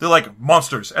 They're like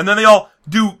monsters, and then they all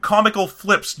do comical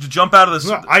flips to jump out of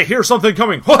this. I hear something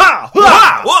coming.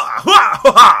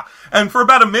 And for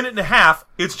about a minute and a half,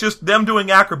 it's just them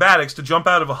doing acrobatics to jump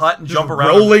out of a hut and jump around.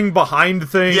 Rolling behind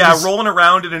things. Yeah, rolling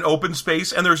around in an open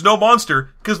space, and there's no monster,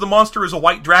 because the monster is a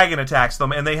white dragon attacks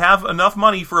them, and they have enough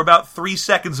money for about 3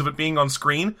 seconds of it being on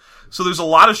screen. So there's a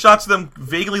lot of shots of them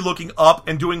vaguely looking up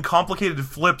and doing complicated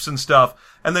flips and stuff.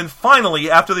 And then finally,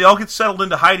 after they all get settled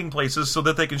into hiding places so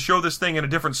that they can show this thing in a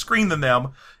different screen than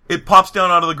them, it pops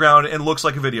down onto the ground and looks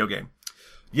like a video game.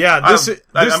 Yeah,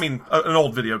 I mean, an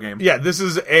old video game. Yeah, this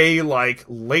is a, like,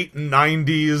 late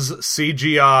 90s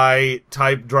CGI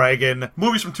type dragon.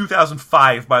 Movie's from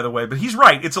 2005, by the way, but he's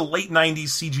right. It's a late 90s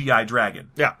CGI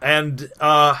dragon. Yeah, and,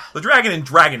 the dragon in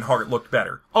Dragonheart looked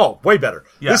better. Oh, way better.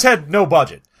 Yeah. This had no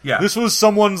budget. Yeah. This was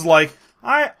someone's, like,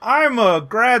 I'm a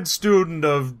grad student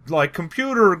of, like,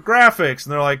 computer graphics,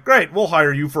 and they're like, great, we'll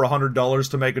hire you for $100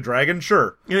 to make a dragon,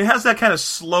 sure. It has that kind of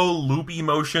slow, loopy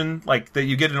motion, like, that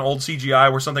you get in old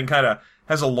CGI where something kind of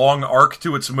has a long arc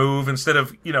to its move instead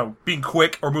of, being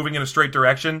quick or moving in a straight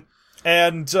direction.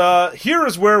 And, here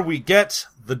is where we get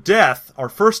the death, our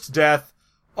first death,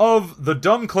 of the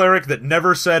dumb cleric that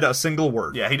never said a single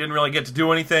word. Yeah, he didn't really get to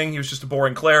do anything, he was just a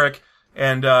boring cleric.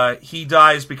 And he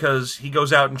dies because he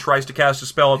goes out and tries to cast a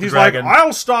spell at the dragon. He's like,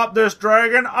 I'll stop this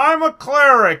dragon, I'm a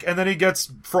cleric! And then he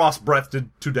gets frost-breathed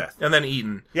to death. And then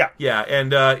eaten. Yeah. Yeah,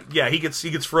 and he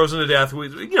gets frozen to death.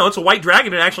 It's a white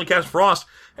dragon that actually casts frost.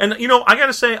 And, I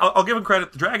gotta say, I'll give him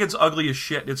credit, the dragon's ugly as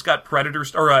shit. It's got predator,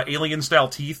 or alien-style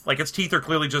teeth. Like, its teeth are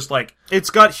clearly just like...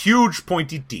 It's got huge,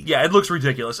 pointy teeth. Yeah, it looks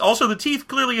ridiculous. Also, the teeth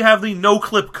clearly have the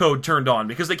no-clip code turned on,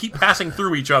 because they keep passing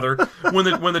through each other when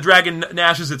the dragon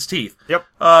gnashes its teeth. Yep.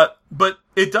 But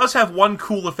it does have one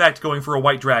cool effect going for a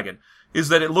white dragon, is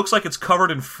that it looks like it's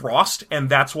covered in frost, and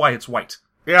that's why it's white.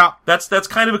 Yeah. That's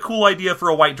kind of a cool idea for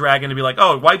a white dragon to be like,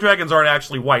 oh, white dragons aren't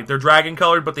actually white. They're dragon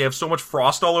colored, but they have so much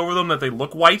frost all over them that they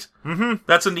look white. Mm-hmm.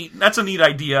 That's a neat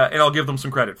idea, and I'll give them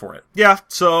some credit for it. Yeah,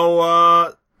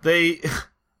 so,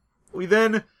 we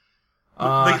then,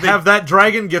 have that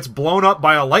dragon gets blown up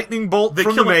by a lightning bolt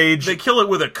from the mage. They kill it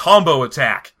with a combo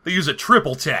attack. They use a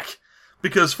triple tech.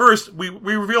 Because first, we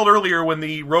revealed earlier when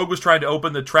the rogue was trying to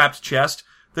open the trapped chest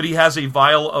that he has a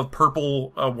vial of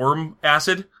purple worm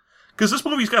acid. Because this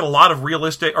movie's got a lot of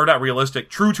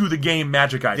true to the game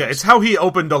magic items. Yeah, it's how he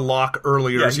opened a lock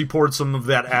earlier as he poured some of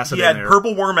that acid in there. He had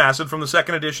purple worm acid from the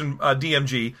second edition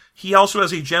DMG. He also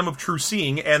has a gem of true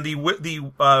seeing, and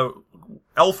the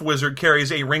elf wizard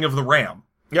carries a ring of the ram.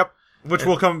 Yep, which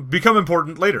will become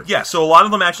important later. Yeah, so a lot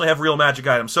of them actually have real magic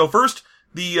items. So first,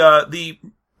 the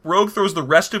rogue throws the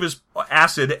rest of his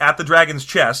acid at the dragon's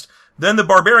chest. Then the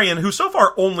barbarian, who so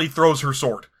far only throws her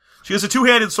sword. She has a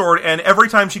two-handed sword, and every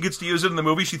time she gets to use it in the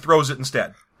movie, she throws it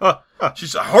instead.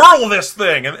 She's hurl this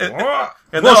thing! And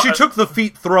she took the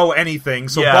feat throw anything,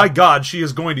 so by God, she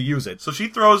is going to use it. So she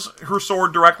throws her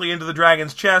sword directly into the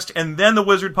dragon's chest, and then the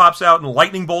wizard pops out and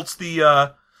lightning bolts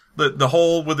the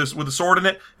hole with the sword in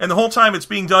it, and the whole time it's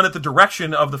being done at the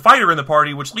direction of the fighter in the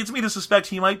party, which leads me to suspect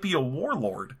he might be a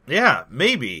warlord. Yeah,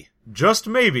 maybe. Just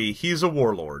maybe he's a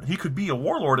warlord. He could be a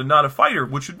warlord and not a fighter,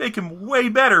 which would make him way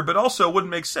better, but also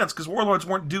wouldn't make sense, because warlords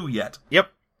weren't due yet.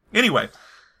 Yep. Anyway,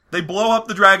 they blow up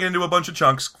the dragon into a bunch of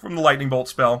chunks from the lightning bolt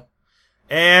spell.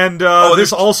 And there's-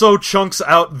 this also chunks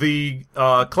out the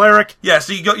cleric. Yeah,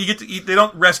 so you get to eat. They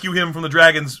don't rescue him from the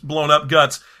dragon's blown up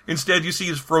guts. Instead, you see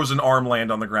his frozen arm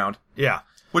land on the ground. Yeah.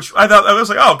 Which I thought, I was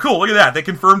like, oh, cool, look at that. They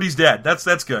confirmed he's dead.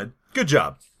 That's good. Good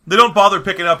job. They don't bother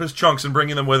picking up his chunks and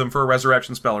bringing them with him for a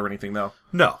resurrection spell or anything, though.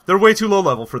 No, they're way too low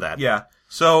level for that. Yeah.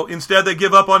 So instead, they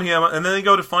give up on him, and then they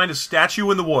go to find a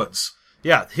statue in the woods.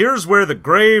 Yeah, here's where the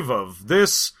grave of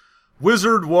this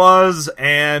wizard was,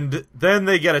 and then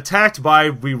they get attacked by,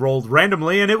 we rolled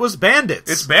randomly, and it was bandits.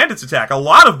 It's bandits attack. A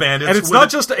lot of bandits. And it's not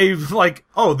just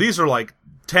these are like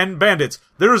 10 bandits.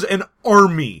 There's an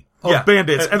army of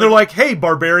bandits, and they're like, hey,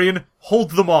 barbarian,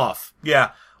 hold them off.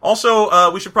 Yeah.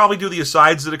 Also, we should probably do the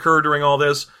asides that occur during all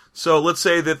this. So let's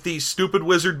say that the stupid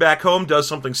wizard back home does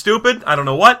something stupid. I don't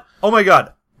know what. Oh my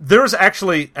god. There's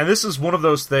actually, and this is one of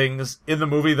those things in the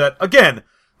movie that, again,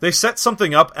 they set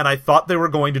something up and I thought they were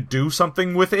going to do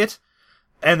something with it,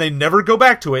 and they never go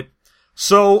back to it.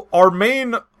 So our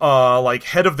main,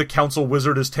 head of the council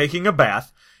wizard is taking a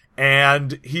bath,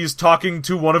 and he's talking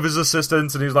to one of his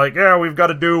assistants, and he's like, yeah, we've got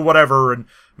to do whatever, and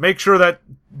make sure that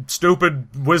stupid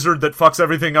wizard that fucks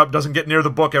everything up doesn't get near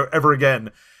the book ever again.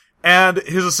 And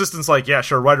his assistant's like, yeah,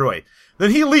 sure, right away.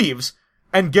 Then he leaves,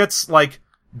 and gets,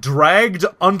 dragged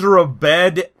under a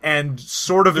bed and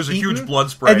sort of There's a eaten. huge blood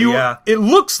spray, yeah. It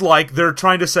looks like they're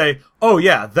trying to say, oh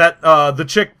yeah, that, the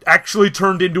chick actually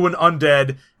turned into an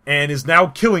undead and is now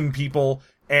killing people,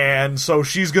 and so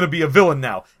she's gonna be a villain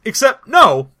now. Except,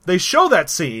 no, they show that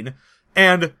scene,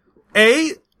 and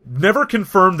A, never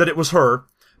confirmed that it was her.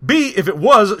 B, if it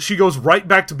was, she goes right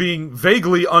back to being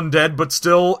vaguely undead, but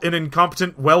still an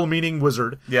incompetent, well-meaning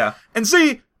wizard. Yeah. And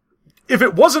C, if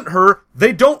it wasn't her,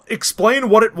 they don't explain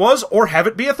what it was or have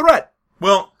it be a threat.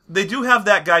 Well, they do have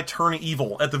that guy turn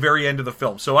evil at the very end of the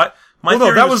film. So that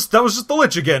was just the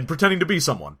Lich again, pretending to be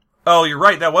someone. Oh, you're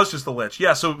right. That was just the Lich.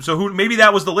 Yeah. So maybe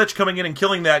that was the Lich coming in and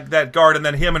killing that guard, and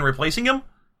then him and replacing him.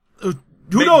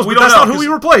 Who knows? But that's not who he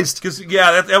replaced. Because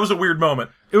that was a weird moment.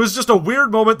 It was just a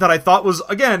weird moment that I thought was,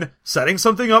 again, setting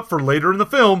something up for later in the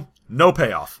film. No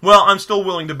payoff. Well, I'm still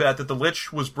willing to bet that the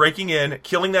Lich was breaking in,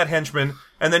 killing that henchman,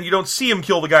 and then you don't see him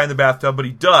kill the guy in the bathtub, but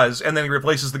he does, and then he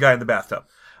replaces the guy in the bathtub.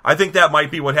 I think that might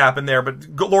be what happened there, but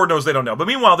Lord knows they don't know. But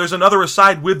meanwhile, there's another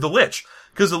aside with the Lich,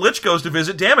 because the Lich goes to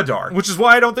visit Damodar. Which is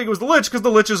why I don't think it was the Lich, because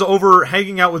the Lich is over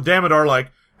hanging out with Damodar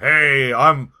like, hey,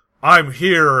 I'm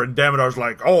here, and Damodar's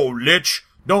like, oh, Lich,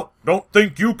 don't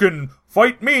think you can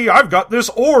fight me, I've got this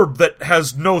orb that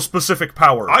has no specific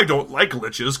power. I don't like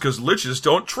liches, because liches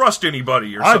don't trust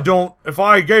anybody or something. If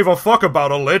I gave a fuck about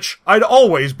a lich, I'd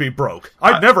always be broke.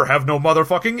 I'd never have no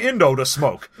motherfucking Indo to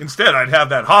smoke. Instead, I'd have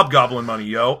that hobgoblin money,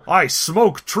 yo. I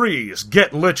smoke trees,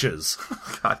 get liches.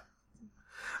 God.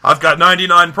 I've got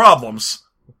 99 problems.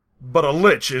 But a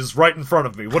lich is right in front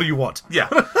of me. What do you want? Yeah.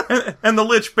 and the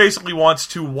Lich basically wants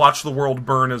to watch the world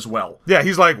burn as well. Yeah,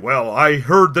 he's like, well, I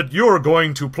heard that you're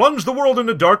going to plunge the world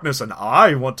into darkness, and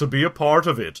I want to be a part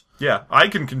of it. Yeah, I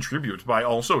can contribute by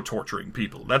also torturing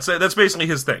people. That's basically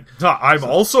his thing. I'm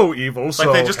also evil,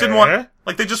 so... They just didn't want...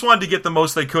 they just wanted to get the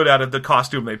most they could out of the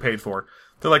costume they paid for.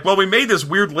 They're like, well, we made this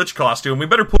weird Lich costume, we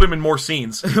better put him in more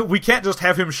scenes. We can't just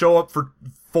have him show up for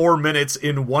 4 minutes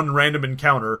in one random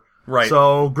encounter. Right.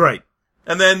 So, great.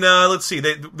 And then, let's see,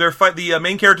 the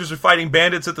main characters are fighting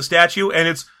bandits at the statue, and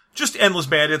it's just endless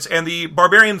bandits, and the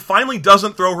barbarian finally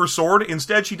doesn't throw her sword.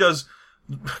 Instead, she does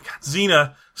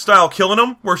Xena style killing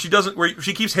them, where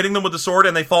she keeps hitting them with the sword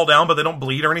and they fall down, but they don't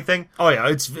bleed or anything. Oh yeah,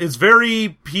 it's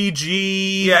very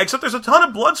PG. Yeah, except there's a ton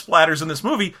of blood splatters in this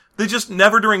movie. They just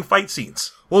never during fight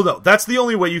scenes. Well, no, that's the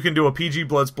only way you can do a PG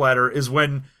blood splatter is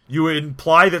when you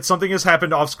imply that something has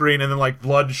happened off screen and then,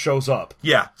 blood shows up.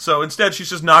 Yeah, so instead she's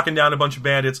just knocking down a bunch of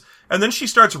bandits, and then she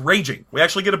starts raging. We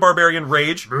actually get a barbarian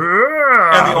rage,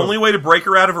 and the only way to break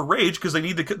her out of her rage, because they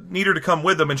need her to come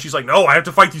with them, and she's like, no, I have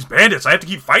to fight these bandits. I have to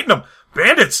keep fighting them.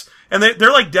 Bandits! And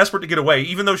they're, desperate to get away,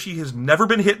 even though she has never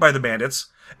been hit by the bandits,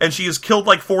 and she has killed,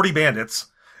 40 bandits.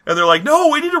 And they're like, no,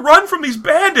 we need to run from these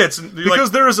bandits! And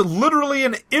because there is literally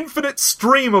an infinite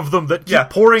stream of them that keep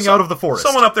pouring out of the forest.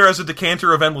 Someone up there has a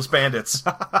decanter of endless bandits.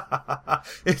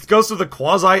 It goes to the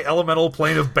quasi-elemental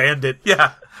plane of bandit.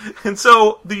 Yeah. And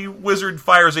so the wizard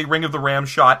fires a Ring of the Ram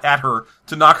shot at her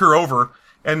to knock her over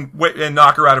and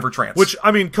knock her out of her trance. Which,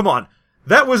 come on.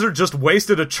 That wizard just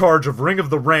wasted a charge of Ring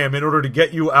of the Ram in order to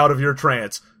get you out of your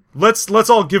trance. Let's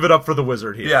all give it up for the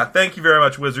wizard here. Yeah, thank you very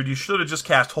much, wizard. You should have just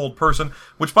cast Hold Person,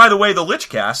 which, by the way, the Lich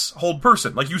casts Hold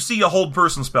Person. You see a Hold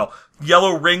Person spell.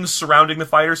 Yellow rings surrounding the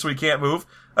fighter so he can't move.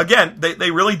 Again,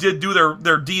 they really did do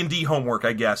their D&D homework,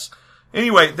 I guess.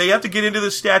 Anyway, they have to get into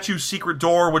the statue's secret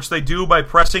door, which they do by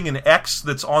pressing an X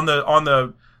that's on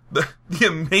the the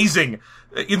amazing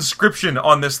inscription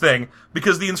on this thing,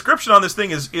 because the inscription on this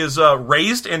thing is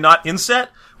raised and not inset,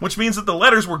 which means that the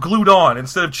letters were glued on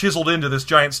instead of chiseled into this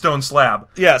giant stone slab.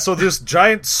 Yeah, so this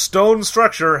giant stone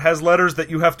structure has letters that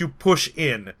you have to push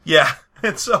in. Yeah,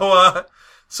 and so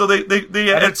they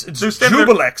And it's standing there-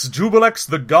 Jubilex. Jubilex,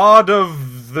 the god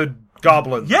of the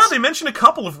goblins. Yeah, they mention a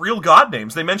couple of real god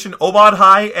names. They mention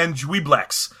Obadhai and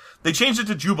Juiblex. They changed it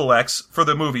to Jubilex for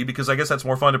the movie because I guess that's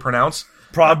more fun to pronounce.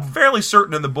 I'm fairly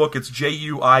certain in the book it's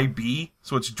Juib,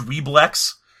 so it's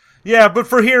Dweeblex. Yeah, but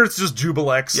for here it's just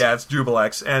Jubilex. Yeah, it's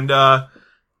Jubilex. And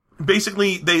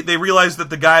basically they realize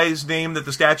that the guy's name that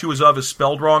the statue is of is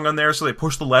spelled wrong on there, so they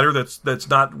push the letter that's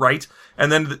not right,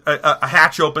 and then a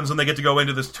hatch opens and they get to go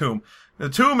into this tomb. The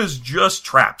tomb is just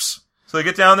traps. So they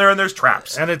get down there and there's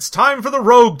traps. And it's time for the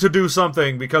rogue to do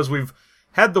something, because we've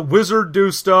had the wizard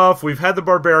do stuff, we've had the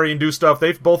barbarian do stuff.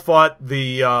 They've both fought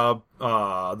the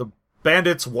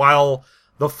bandits while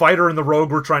the fighter and the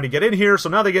rogue were trying to get in here, so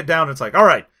now they get down and it's like,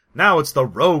 alright, now it's the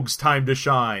rogue's time to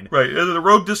shine. Right, the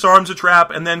rogue disarms a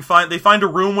trap and then they find a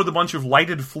room with a bunch of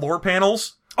lighted floor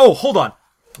panels. Oh, hold on.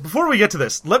 Before we get to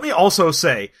this, let me also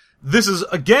say, this is,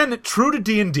 again, true to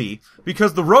D&D,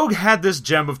 because the rogue had this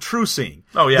gem of true seeing.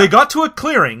 Oh, yeah. They got to a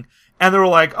clearing, and they were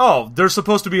like, oh, there's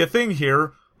supposed to be a thing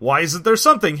here. Why isn't there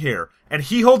something here? And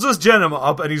he holds his gem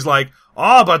up, and he's like,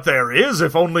 but there is,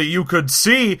 if only you could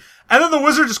see. And then the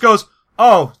wizard just goes,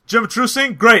 oh, gem of true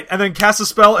seeing? Great. And then casts a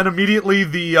spell, and immediately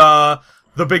the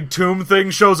big tomb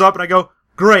thing shows up, and I go,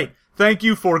 great. Thank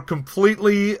you for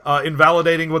completely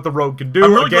invalidating what the rogue can do.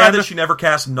 I'm really glad that she never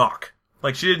cast knock.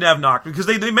 Like, she didn't have knock, because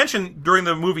they mentioned during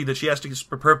the movie that she has to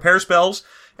prepare spells,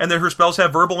 and that her spells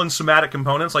have verbal and somatic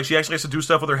components. Like, she actually has to do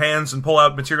stuff with her hands and pull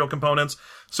out material components.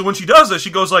 So when she does this, she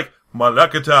goes like,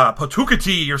 Malekata,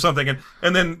 Patukati, or something,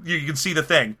 and then you can see the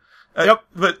thing. Yep.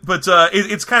 But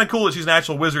it's kind of cool that she's an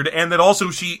actual wizard, and that also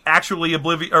she actually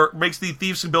makes the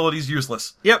thief's abilities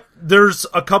useless. Yep. There's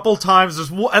a couple times,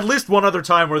 there's at least one other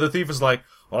time where the thief is like,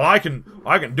 well, I can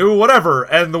do whatever.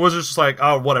 And the wizard's just like,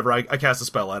 oh, whatever, I cast a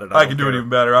spell at it. I can do it even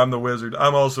better. I'm the wizard.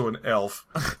 I'm also an elf.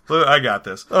 I got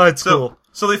this. Oh, it's cool.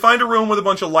 So they find a room with a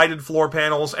bunch of lighted floor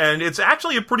panels, and it's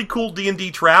actually a pretty cool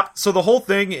D&D trap. So the whole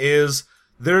thing is,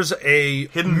 there's a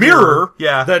Hidden mirror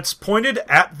yeah. that's pointed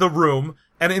at the room,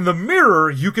 and in the mirror,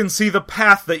 you can see the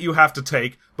path that you have to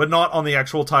take, but not on the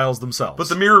actual tiles themselves. But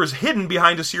the mirror is hidden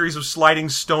behind a series of sliding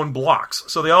stone blocks.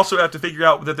 So they also have to figure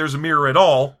out that there's a mirror at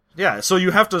all. Yeah, so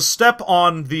you have to step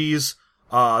on these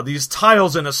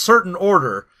tiles in a certain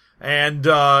order, and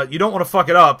you don't want to fuck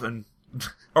it up, and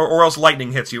Or else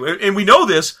lightning hits you. And we know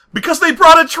this because they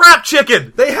brought a trap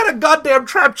chicken! they had a goddamn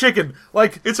trap chicken!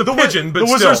 Like, It's a pigeon, but the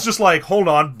wizard's still. just like, hold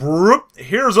on, broop,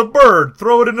 here's a bird,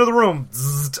 throw it into the room.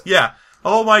 Zzzt. Yeah.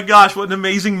 Oh my gosh, what an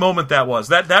amazing moment that was.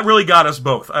 That really got us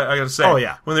both, I gotta say. Oh,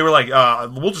 yeah. When they were like,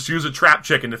 we'll just use a trap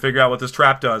chicken to figure out what this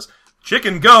trap does.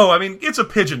 Chicken go! I mean, it's a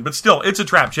pigeon, but still, it's a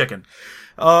trap chicken.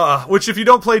 Which, if you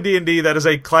don't play D&D, that is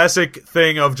a classic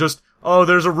thing of just, oh,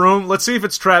 there's a room, let's see if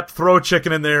it's trapped, throw a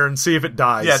chicken in there and see if it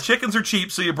dies. Yeah, chickens are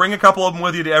cheap, so you bring a couple of them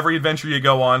with you to every adventure you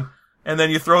go on, and then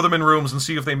you throw them in rooms and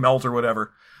see if they melt or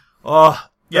whatever.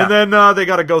 Yeah. And then they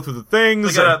gotta go through the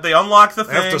things. They unlock the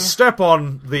They have thing. to step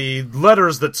on the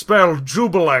letters that spell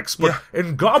Jubilex, but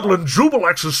in Goblin,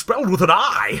 Jubilex is spelled with an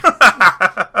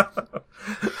I.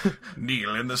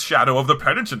 Kneel in the shadow of the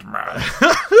penitent man.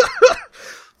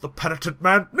 The penitent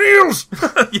man kneels!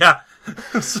 Yeah.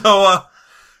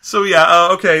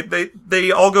 Okay.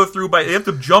 They all go through they have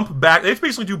to jump back. They have to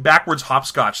basically do backwards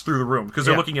hopscotch through the room because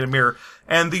they're looking in a mirror.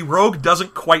 And the rogue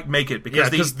doesn't quite make it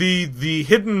because the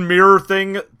hidden mirror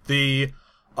thing, the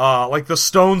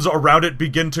stones around it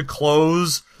begin to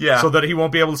close. Yeah. So that he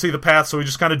won't be able to see the path, so he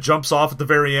just kind of jumps off at the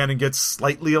very end and gets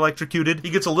slightly electrocuted.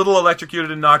 he gets a little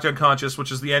electrocuted and knocked unconscious,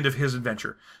 which is the end of his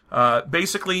adventure.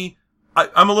 Basically,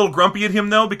 I'm a little grumpy at him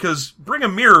though because bring a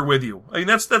mirror with you. I mean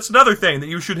that's another thing that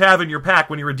you should have in your pack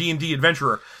when you're a D&D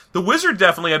adventurer. The wizard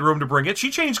definitely had room to bring it. She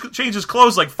changes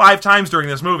clothes like 5 times during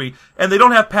this movie, and they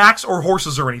don't have packs or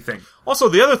horses or anything. Also,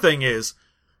 the other thing is,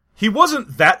 he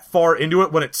wasn't that far into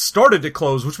it when it started to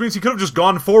close, which means he could have just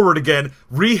gone forward again,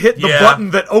 re-hit the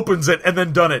button that opens it, and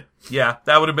then done it. Yeah,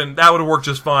 that would have worked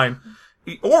just fine.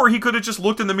 Or he could have just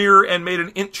looked in the mirror and made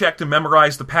an int check to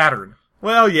memorize the pattern.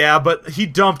 Well, yeah, but he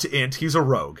dumped int. He's a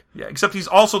rogue. Yeah, except he's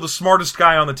also the smartest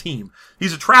guy on the team.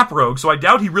 He's a trap rogue, so I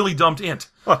doubt he really dumped int.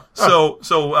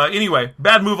 Anyway,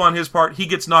 bad move on his part. He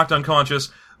gets knocked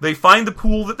unconscious. They find the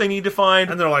pool that they need to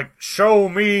find. And they're like, show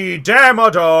me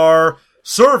Damodar.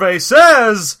 Survey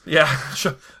says. Yeah,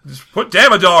 just put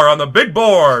Damodar on the big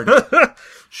board.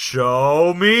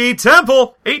 Show me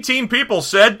temple. 18 people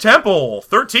said temple.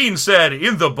 13 said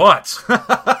in the butt.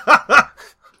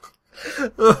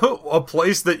 A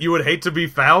place that you would hate to be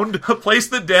found? A place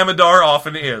that Damodar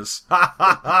often is.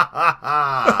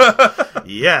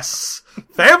 Yes.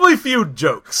 Family Feud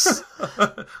jokes.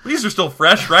 These are still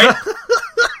fresh, right?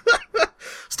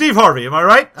 Steve Harvey, am I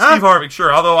right? Steve Harvey,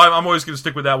 sure. Although I'm always going to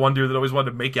stick with that one dude that always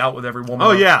wanted to make out with every woman.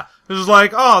 Oh, yeah. This is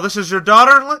like, oh, this is your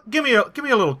daughter? Give me a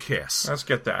little kiss. Let's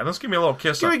get that. Let's give me a little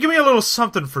kiss. Give me a little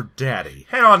something for daddy.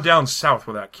 Head on down south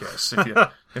with that kiss,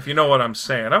 if you know what I'm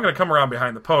saying. I'm going to come around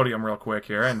behind the podium real quick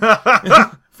here. And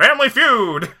Family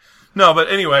Feud! No, but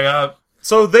anyway,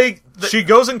 So she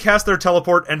goes and casts their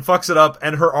teleport and fucks it up,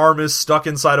 and her arm is stuck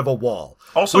inside of a wall.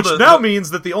 Also, which now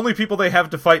means that the only people they have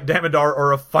to fight Damodar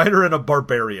are a fighter and a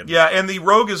barbarian. Yeah, and the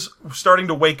rogue is starting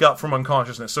to wake up from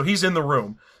unconsciousness, so he's in the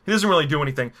room. He doesn't really do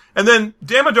anything. And then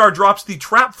Damodar drops the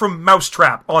trap from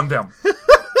Mousetrap on them.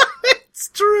 It's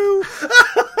true.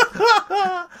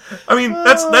 I mean,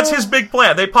 that's his big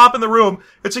plan. They pop in the room.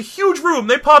 It's a huge room.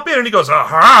 They pop in and he goes,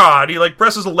 aha! And he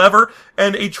presses a lever,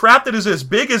 and a trap that is as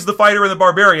big as the fighter and the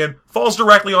barbarian falls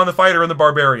directly on the fighter and the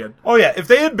barbarian. Oh yeah, if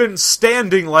they had been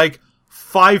standing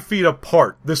 5 feet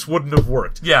apart, this wouldn't have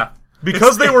worked. Yeah.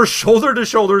 Because they were shoulder to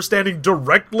shoulder standing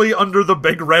directly under the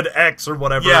big red X or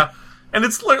whatever. Yeah. And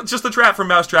it's just the trap from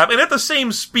Mousetrap, and at the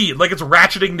same speed, it's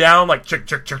ratcheting down, chick,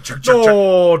 chick, chick, chick, chick.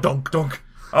 Oh, dunk, dunk.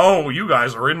 Oh, you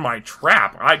guys are in my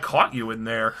trap. I caught you in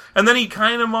there. And then he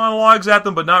kind of monologues at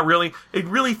them, but not really. It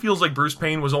really feels like Bruce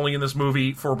Payne was only in this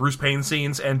movie for Bruce Payne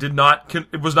scenes and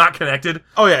it was not connected.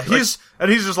 Oh yeah, he's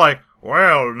just like,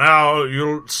 well, now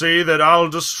you'll see that I'll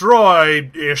destroy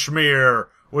Ishmir,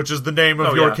 which is the name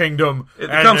of your kingdom. It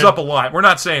comes up a lot. We're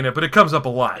not saying it, but it comes up a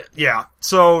lot. Yeah.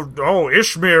 So,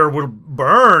 Ishmir will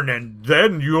burn, and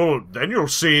then you'll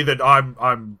see that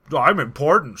I'm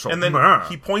important. So, and then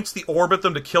he points the orb at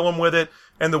them to kill him with it.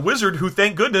 And the wizard, who,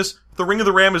 thank goodness, the Ring of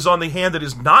the Ram is on the hand that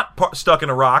is not stuck in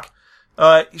a rock.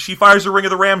 She fires a Ring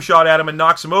of the Ram shot at him and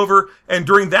knocks him over. And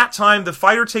during that time, the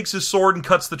fighter takes his sword and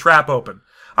cuts the trap open.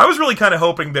 I was really kind of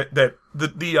hoping that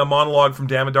the monologue from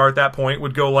Damodar at that point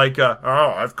would go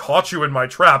oh, I've caught you in my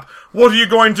trap. What are you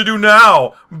going to do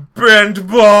now? Bend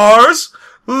bars?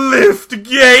 Lift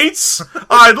gates?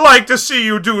 I'd like to see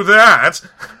you do that.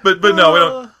 But no, we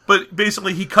don't. But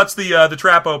basically he cuts the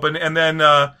trap open, and then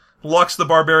Lux the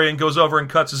barbarian goes over and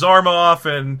cuts his arm off,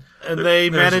 and they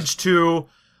manage to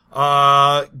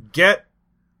get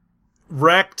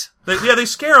wrecked. They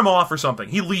scare him off or something.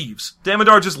 He leaves.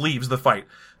 Damodar just leaves the fight.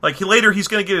 He's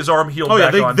gonna get his arm healed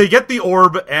back on. They get the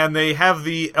orb, and they have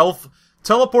the elf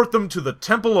teleport them to the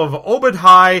Temple of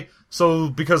Obadhai,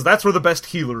 because that's where the best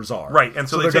healers are. Right, and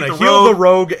so they're take gonna heal the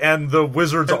rogue and the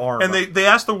wizard's arm. And they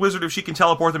ask the wizard if she can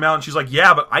teleport them out, and she's like,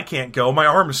 yeah, but I can't go. My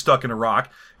arm is stuck in a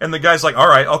rock. And the guy's like,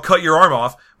 alright, I'll cut your arm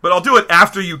off, but I'll do it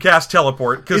after you cast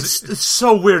teleport. Cause it's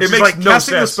so weird. It makes no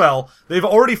casting sense. The spell, they've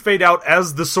already fade out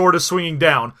as the sword is swinging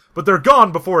down, but they're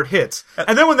gone before it hits.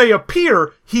 And then when they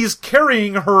appear, he's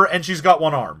carrying her and she's got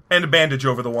one arm. And a bandage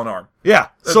over the one arm. Yeah.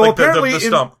 So apparently the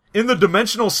stump. In the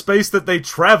dimensional space that they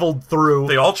traveled through,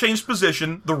 they all changed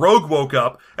position, the rogue woke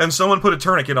up, and someone put a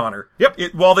tourniquet on her. Yep.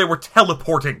 While they were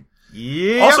teleporting.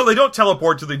 Yeah. Also, they don't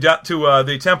teleport to the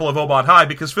Temple of Obadhai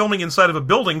because filming inside of a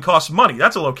building costs money.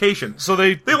 That's a location. So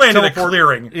they land in a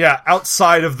clearing. Yeah,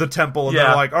 outside of the temple, and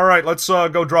they're like, all right, let's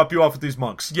go drop you off with these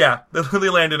monks. Yeah, they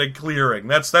land in a clearing.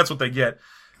 That's what they get.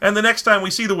 And the next time we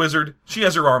see the wizard, she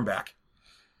has her arm back.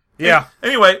 Yeah.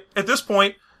 Anyway, at this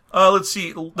point, let's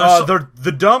see.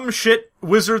 The dumb shit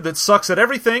wizard that sucks at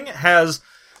everything has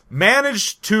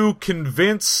managed to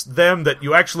convince them that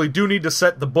you actually do need to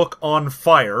set the book on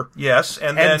fire. Yes,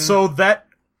 and then... so that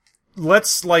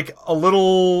lets, a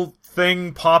little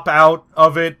thing pop out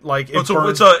of it,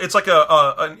 it's like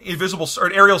an invisible... or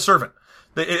an aerial servant.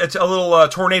 It's a little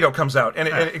tornado comes out, and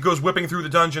it goes whipping through the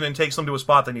dungeon and takes them to a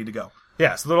spot they need to go.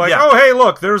 Yeah, so they're like, oh, hey,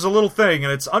 look, there's a little thing,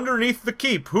 and it's underneath the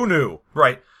keep. Who knew?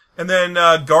 Right. And then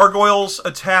gargoyles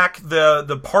attack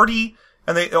the party...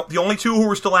 And the only two who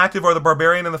are still active are the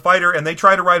barbarian and the fighter, and they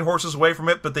try to ride horses away from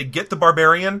it, but they get the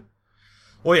barbarian.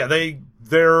 Well, yeah, they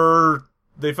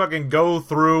fucking go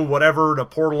through whatever, and a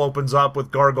portal opens up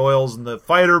with gargoyles, and the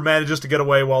fighter manages to get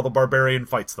away while the barbarian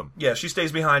fights them. Yeah, she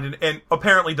stays behind and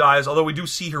apparently dies, although we do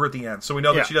see her at the end, so we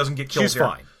know that she doesn't get killed She's here.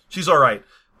 Fine. She's alright.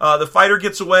 The fighter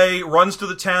gets away, runs to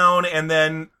the town, and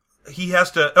then he has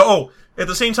to... at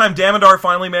the same time, Damodar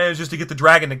finally manages to get the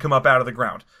dragon to come up out of the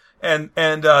ground. And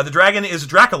the dragon is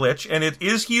Dracolich, and it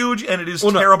is huge, and it is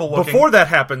terrible looking. Before that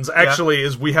happens, actually,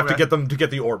 is we have to get them to get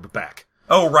the orb back.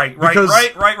 Oh, right. Because,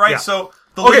 right. Yeah. So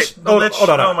The Okay, lich, the lich. hold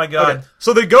on. Oh my god. Okay.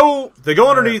 So they go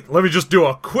underneath. Let me just do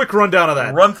a quick rundown of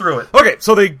that. Run through it. Okay,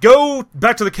 so they go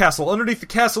back to the castle. Underneath the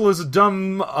castle is a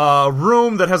dumb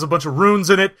room that has a bunch of runes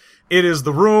in it. It is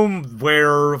the room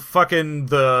where fucking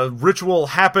the ritual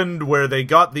happened, where they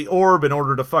got the orb in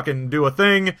order to fucking do a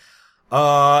thing.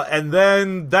 And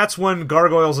then that's when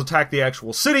gargoyles attack the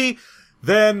actual city.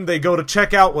 Then they go to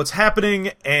check out what's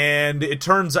happening, and it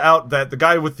turns out that the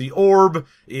guy with the orb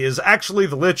is actually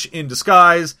the Lich in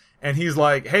disguise, and he's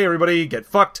like, hey everybody, get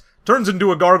fucked. Turns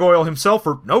into a gargoyle himself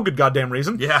for no good goddamn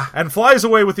reason. Yeah. And flies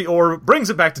away with the orb, brings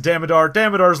it back to Damodar.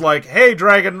 Damodar's like, hey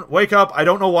dragon, wake up, I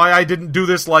don't know why I didn't do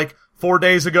this like 4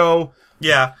 days ago.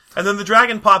 Yeah. And then the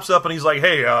dragon pops up and he's like,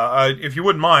 hey, if you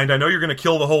wouldn't mind, I know you're gonna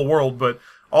kill the whole world, but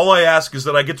all I ask is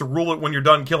that I get to rule it when you're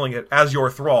done killing it, as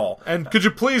your thrall. And could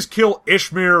you please kill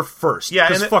Ishmir first? Yeah,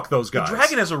 because fuck those guys. The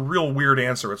dragon has a real weird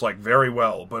answer. It's like, very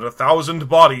well, but 1,000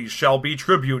 bodies shall be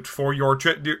tribute for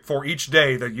for each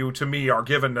day that you to me are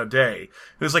given a day.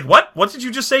 And it's like, what? What did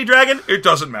you just say, dragon? It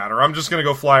doesn't matter. I'm just gonna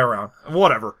go fly around.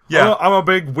 Whatever. Yeah. I'm a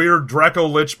big, weird Draco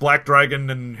Lich black dragon,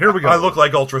 and here we go. I look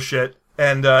like ultra shit.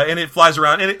 And it flies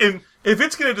around, and if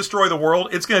it's going to destroy the world,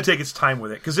 it's going to take its time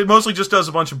with it, because it mostly just does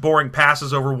a bunch of boring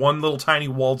passes over one little tiny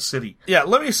walled city. Yeah,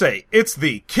 let me say, it's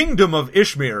the Kingdom of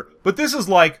Ishmir, but this is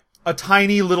like a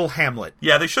tiny little hamlet.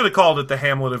 Yeah, they should have called it the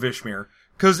Hamlet of Ishmir.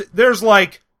 Because there's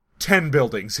like 10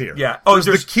 buildings here. Yeah. Oh,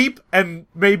 there's the keep and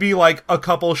maybe like a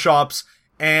couple shops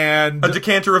and... a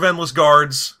decanter of endless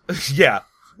guards. Yeah.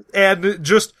 And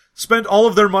just spent all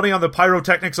of their money on the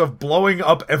pyrotechnics of blowing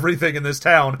up everything in this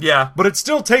town. Yeah. But it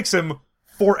still takes him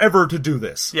forever to do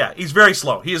this. Yeah, he's very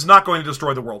slow. He is not going to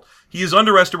destroy the world. He is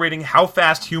underestimating how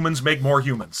fast humans make more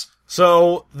humans.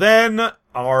 So then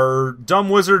our dumb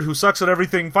wizard who sucks at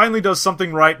everything finally does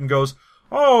something right and goes,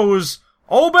 oh, it was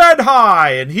Obed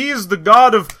High, and he's the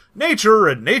god of nature,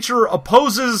 and nature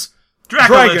opposes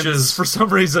dragons for some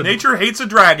reason. Nature hates a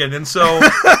dragon, and so...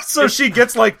 So she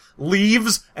gets, like,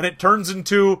 leaves, and it turns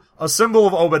into a symbol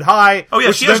of Obed High. Oh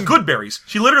yeah, she has good berries.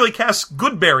 She literally casts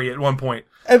good berry at one point.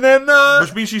 And then,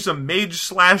 which means she's a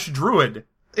mage/druid.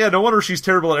 Yeah, no wonder she's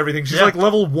terrible at everything. She's like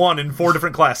level 1 in 4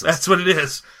 different classes. That's what it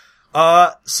is.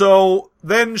 So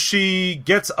then she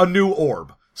gets a new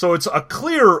orb. So it's a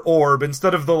clear orb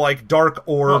instead of the, like, dark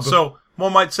orb. Oh, so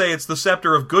one might say it's the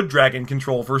scepter of good dragon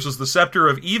control versus the scepter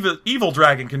of evil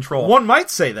dragon control. One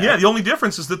might say that. Yeah, the only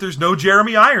difference is that there's no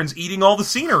Jeremy Irons eating all the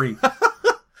scenery.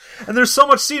 And there's so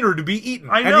much scenery to be eaten.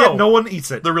 I know. And yet no one eats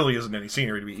it. There really isn't any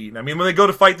scenery to be eaten. I mean, when they go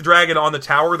to fight the dragon on the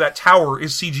tower, that tower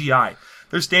is CGI.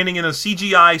 They're standing in a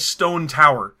CGI stone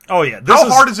tower. Oh yeah. How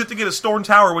hard is it to get a stone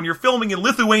tower when you're filming in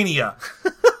Lithuania?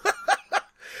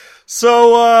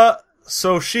 So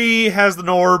she has the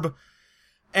orb,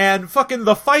 and fucking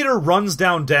the fighter runs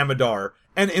down Damodar,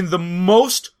 and in the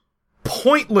most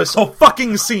pointless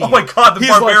fucking scene. Oh my god, the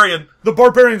barbarian. The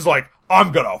barbarian's like,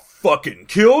 I'm gonna fucking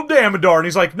kill Damodar. And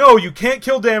he's like, no, you can't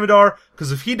kill Damodar,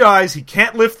 because if he dies, he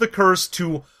can't lift the curse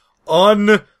to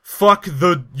unfuck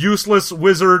the useless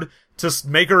wizard to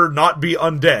make her not be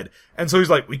undead. And so he's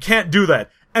like, we can't do that.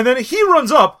 And then he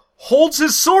runs up, holds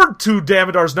his sword to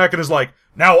Damodar's neck, and is like,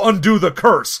 now undo the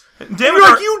curse. Damodar,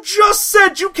 like, you just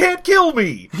said you can't kill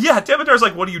me! Yeah, Damodar's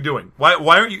like, what are you doing? Why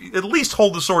aren't you... At least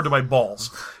hold the sword to my balls.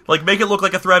 Like, make it look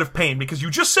like a threat of pain, because you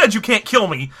just said you can't kill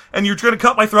me, and you're gonna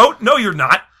cut my throat? No, you're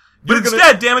not. But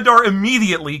instead, Damodar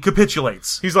immediately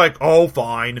capitulates. He's like, oh,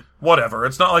 fine. Whatever.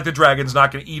 It's not like the dragon's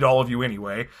not gonna eat all of you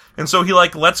anyway. And so he,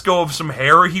 like, lets go of some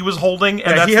hair he was holding,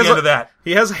 and that's the end of that.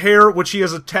 He has hair which he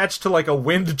has attached to, like, a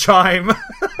wind chime.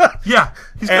 Yeah.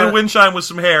 He's got a wind chime with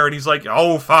some hair, and he's like,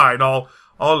 oh, fine, I'll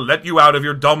let you out of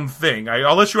your dumb thing.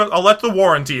 I'll let the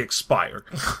warranty expire.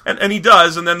 and he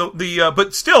does, and then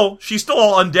but still, she's still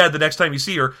all undead the next time you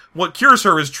see her. What cures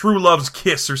her is true love's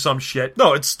kiss or some shit.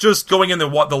 No, it's just going in the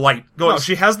light. No,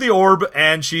 she has the orb,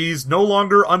 and she's no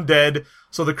longer undead,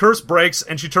 so the curse breaks,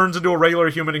 and she turns into a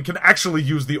regular human and can actually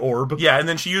use the orb. Yeah, and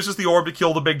then she uses the orb to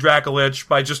kill the big Dracolich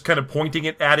by just kind of pointing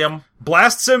it at him.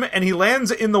 Blasts him, and he lands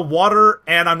in the water,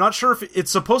 and I'm not sure if it's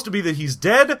supposed to be that he's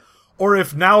dead, or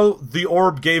if now the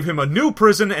orb gave him a new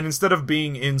prison, and instead of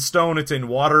being in stone, it's in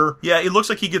water. Yeah, it looks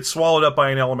like he gets swallowed up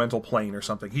by an elemental plane or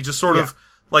something. He just sort of,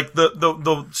 like,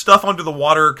 the stuff under the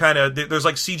water kind of, there's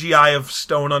like CGI of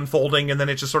stone unfolding, and then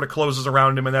it just sort of closes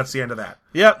around him, and that's the end of that.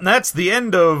 Yep, and that's the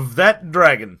end of that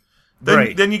dragon.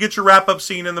 Then you get your wrap-up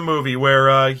scene in the movie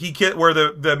where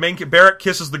the main Barrack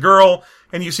kisses the girl,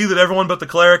 and you see that everyone but the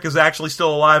cleric is actually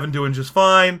still alive and doing just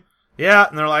fine. Yeah,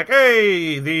 and they're like,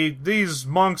 hey, these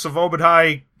monks of Obed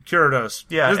High cured us.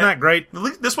 Yeah. Isn't that great?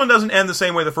 This one doesn't end the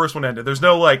same way the first one ended. There's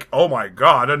no like, oh my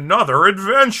god, another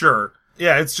adventure.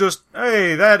 Yeah, it's just,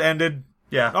 hey, that ended.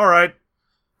 Yeah. All right.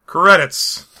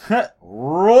 Credits.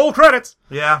 Roll credits.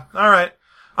 Yeah. All right.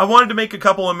 I wanted to make a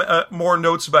couple of more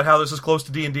notes about how this is close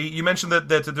to D&D. You mentioned that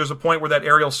there's a point where that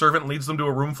aerial servant leads them to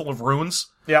a room full of runes.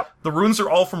 Yep. The runes are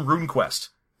all from RuneQuest.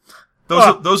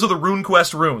 Those are the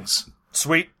RuneQuest runes.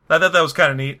 Sweet. I thought that was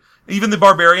kind of neat. Even the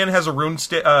barbarian has a rune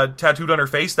tattooed on her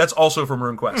face. That's also from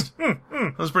RuneQuest.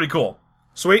 That was pretty cool.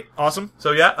 Sweet. Awesome.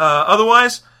 So yeah,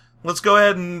 otherwise, let's go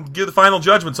ahead and give the final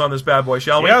judgments on this bad boy,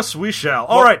 shall we? Yes, we shall.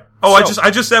 All right. Oh, So- I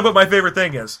just said what my favorite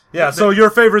thing is. Yeah, so your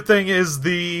favorite thing is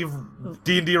the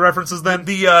D&D references then?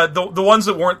 The ones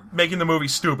that weren't making the movie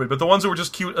stupid, but the ones that were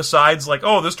just cute asides, like,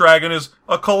 oh, this dragon is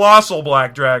a colossal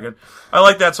black dragon. I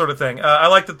like that sort of thing. I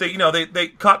like that they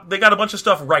got a bunch of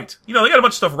stuff right. They got a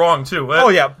bunch of stuff wrong too. Oh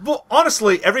yeah, well,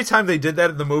 honestly, every time they did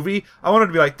that in the movie, I wanted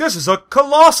to be like, this is a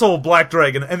colossal black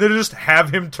dragon, and then just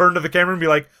have him turn to the camera and be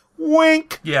like,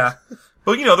 wink! Yeah.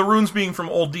 But, the runes being from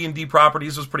old D&D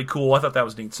properties was pretty cool. I thought that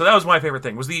was neat. So that was my favorite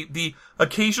thing, was the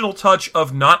occasional touch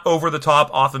of not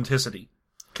over-the-top authenticity.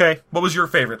 Okay. What was your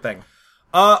favorite thing?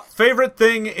 Favorite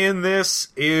thing in this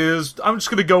is, I'm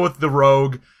just gonna go with the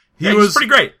rogue. He's pretty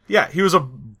great. Yeah, he was a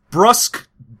brusque,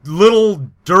 little,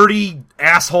 dirty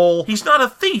asshole. He's not a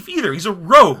thief either. He's a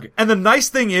rogue. And the nice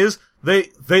thing is,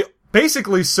 they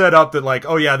basically set up that like,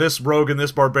 oh yeah, this rogue and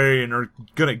this barbarian are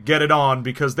gonna get it on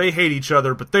because they hate each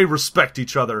other, but they respect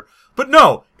each other. But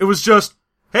no, it was just,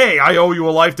 hey, I owe you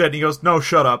a life debt, and he goes, no,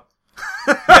 shut up.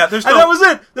 Yeah, there's and that was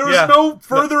it. There was no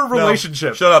further relationship.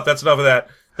 No, shut up, that's enough of that.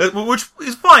 Which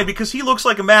is fine, because he looks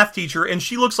like a math teacher, and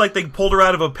she looks like they pulled her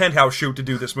out of a Penthouse shoot to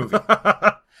do this movie.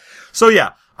 So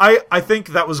yeah, I think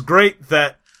that was great,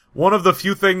 that one of the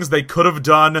few things they could have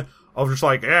done of just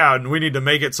like, yeah, and we need to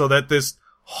make it so that this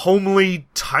homely,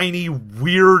 tiny,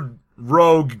 weird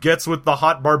rogue gets with the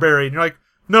hot barbarian. You're like,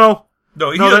 no,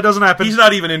 that doesn't happen. He's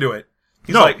not even into it.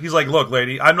 He's like, look,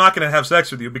 lady, I'm not going to have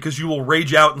sex with you because you will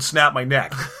rage out and snap my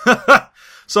neck.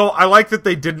 So I like that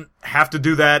they didn't have to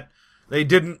do that. They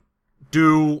didn't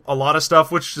do a lot of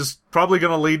stuff, which is probably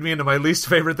going to lead me into my least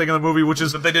favorite thing in the movie, which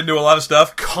is that they didn't do a lot of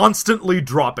stuff. Constantly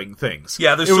dropping things.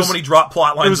 Yeah, there's so many drop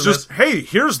plot lines. It was just, hey,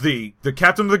 here's the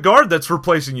captain of the guard that's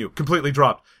replacing you, completely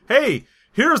dropped. Hey,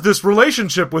 here's this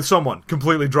relationship with someone,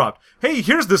 completely dropped. Hey,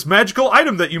 here's this magical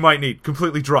item that you might need,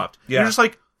 completely dropped. Yeah. You're just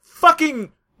like,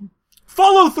 fucking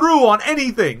follow through on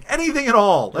anything at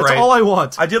all. That's right. all I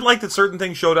want. I did like that certain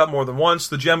things showed up more than once.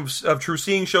 The Gem of True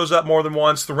Seeing shows up more than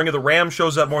once. The Ring of the Ram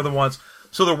shows up more than once.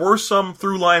 So there were some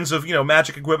through lines of,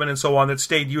 magic equipment and so on that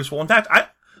stayed useful. In fact,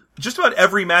 just about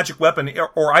every magic weapon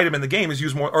or item in the game is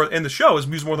used more, or in the show is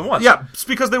used more than once. Yeah, it's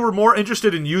because they were more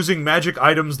interested in using magic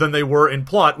items than they were in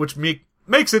plot, which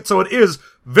makes it so it is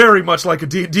very much like a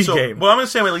D&D game. Well, I'm going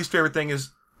to say my least favorite thing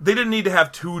is they didn't need to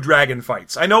have 2 dragon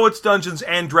fights. I know it's Dungeons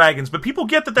and Dragons, but people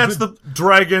get that that's the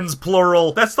dragons,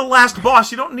 plural. That's the last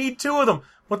boss. You don't need 2 of them.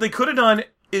 What they could have done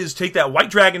is take that white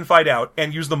dragon fight out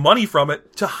and use the money from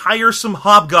it to hire some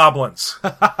hobgoblins.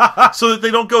 So that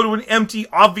they don't go to an empty,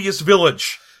 obvious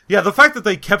village. Yeah, the fact that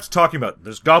they kept talking about,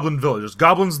 there's Goblin Village, there's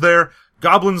goblins there,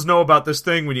 goblins know about this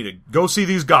thing, we need to go see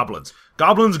these goblins.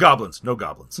 Goblins, no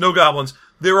goblins. No goblins.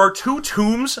 There are 2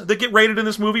 tombs that get raided in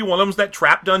this movie. One of them's that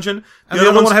trap dungeon. And the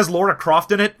other one has Laura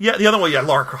Croft in it? Yeah, the other one,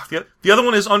 Laura Croft. Yeah. The other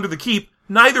one is Under the Keep.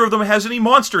 Neither of them has any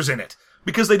monsters in it,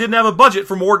 because they didn't have a budget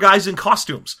for more guys in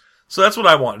costumes. So that's what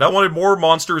I wanted. I wanted more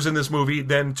monsters in this movie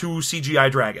than 2 CGI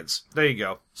dragons. There you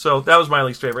go. So that was my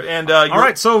least favorite. And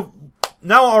Alright, so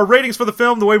now our ratings for the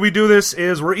film, the way we do this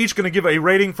is we're each going to give a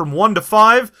rating from 1 to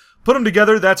 5. Put them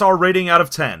together, that's our rating out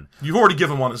of 10. You've already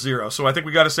given one a 0, so I think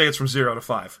we gotta say it's from 0 to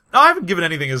 5. I haven't given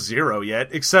anything a 0 yet,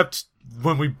 except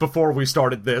before we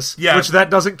started this. Yeah. Which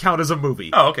that doesn't count as a movie.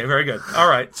 Oh, okay, very good.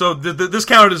 Alright, so this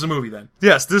counted as a movie then.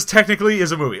 Yes, this technically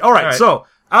is a movie. Alright, so,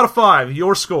 out of 5,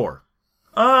 your score.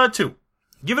 2.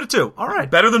 Give it a 2.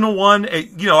 Alright. Better than a 1.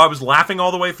 I was laughing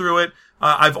all the way through it.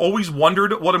 I've always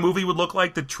wondered what a movie would look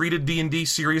like that treated D&D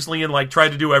seriously and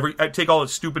tried to do take all the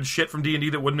stupid shit from D&D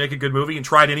that wouldn't make a good movie and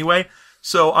tried anyway.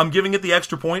 So I'm giving it the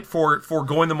extra point for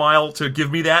going the mile to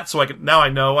give me that, so now I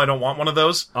know I don't want one of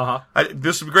those.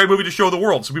 This is a great movie to show the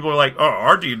world. So people are like, oh,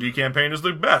 our D&D campaign is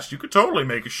the best. You could totally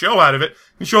make a show out of it.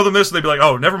 You show them this and they'd be like,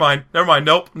 oh, never mind.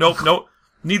 Nope.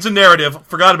 Needs a narrative.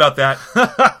 Forgot about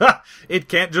that. It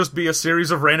can't just be a series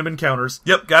of random encounters.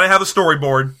 Yep, gotta have a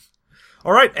storyboard.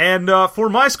 Alright, and for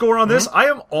my score on this, I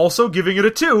am also giving it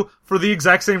a 2 for the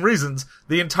exact same reasons.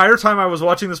 The entire time I was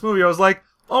watching this movie, I was like,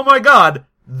 oh my god,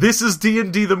 this is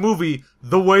D&D the movie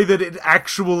the way that it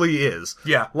actually is.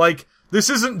 Yeah. Like,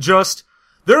 this isn't just,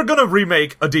 they're gonna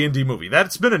remake a D&D movie.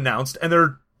 That's been announced, and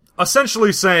they're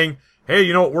essentially saying, hey,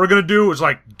 you know what we're gonna do? It's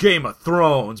like Game of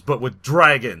Thrones, but with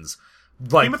dragons.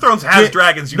 like Game of Thrones has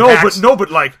dragons. You no, hacks. but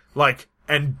like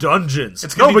and dungeons.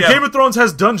 It's gonna no, be but down- Game of Thrones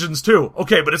has dungeons too.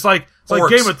 Okay, but it's like Orcs.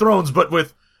 Game of Thrones, but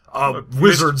with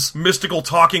wizards. mystical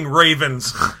talking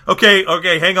ravens. Okay,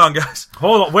 hang on, guys.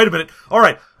 Hold on, wait a minute. All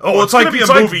right. Oh, Well, it's like gonna be a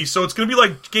like- movie, so it's gonna be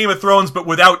like Game of Thrones, but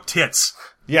without tits.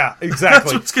 Yeah, exactly.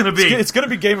 That's what it's gonna be. It's gonna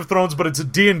be Game of Thrones, but it's a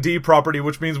D&D property,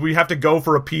 which means we have to go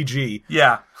for a PG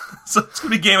Yeah. So it's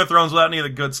gonna be Game of Thrones without any of the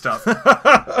good stuff.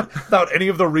 without any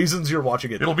of the reasons you're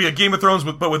watching it. It'll be a Game of Thrones,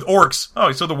 but with orcs.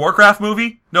 Oh, so the Warcraft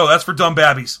movie? No, that's for dumb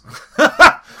babbies.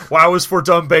 WoW is for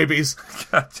dumb babies.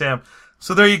 God damn.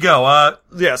 So there you go.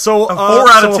 Yeah, so 4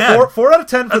 out of 10. 4 out of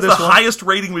 10 for That's this the one. highest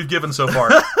rating we've given so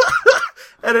far.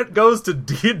 And it goes to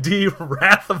D&D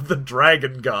Wrath of the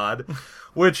Dragon God,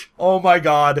 which, oh my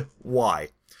god, why?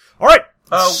 Alright.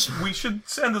 We should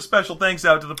send a special thanks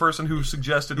out to the person who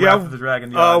suggested Wrath of the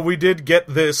Dragon. We did get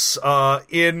this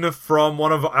in from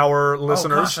one of our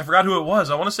listeners. Oh gosh, I forgot who it was.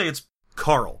 I want to say it's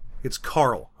Carl. It's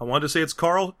Carl. I wanted to say it's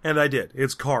Carl, and I did.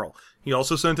 It's Carl. He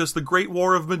also sent us The Great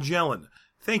War of Magellan.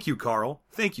 Thank you, Carl.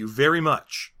 Thank you very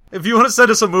much. If you want to send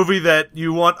us a movie that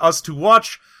you want us to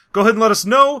watch, go ahead and let us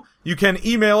know. You can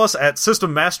email us at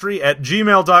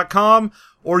systemmastery@gmail.com,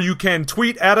 or you can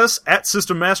tweet at us at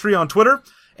systemmastery on Twitter,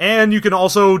 and you can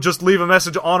also just leave a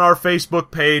message on our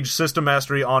Facebook page, System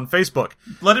Mastery on Facebook.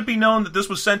 Let it be known that this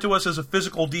was sent to us as a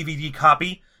physical DVD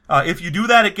copy. If you do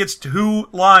that, it gets 2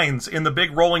 lines in the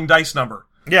big rolling dice number.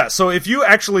 Yeah, so if you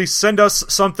actually send us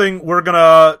something, we're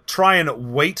gonna try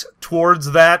and weight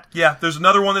towards that. Yeah, there's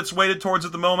another one that's weighted towards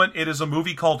at the moment. It is a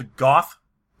movie called Goth.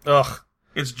 Ugh.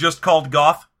 It's just called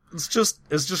Goth. It's just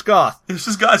goth. It's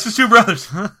just 2 brothers.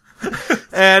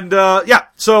 And, yeah,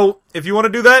 so if you want to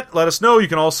do that, let us know. You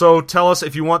can also tell us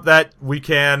if you want that. We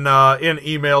can, in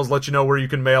emails, let you know where you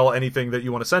can mail anything that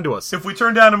you want to send to us. If we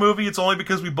turn down a movie, it's only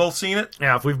because we've both seen it.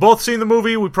 Yeah, if we've both seen the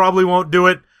movie, we probably won't do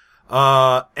it.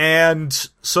 And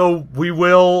so we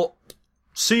will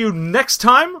see you next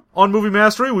time on Movie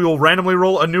Mastery. We will randomly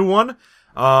roll a new one.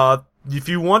 If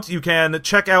you want, you can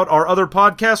check out our other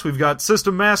podcasts. We've got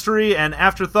System Mastery and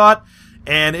Afterthought,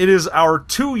 and it is our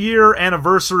 2-year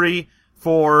anniversary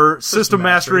for System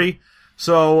Mastery.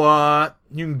 So,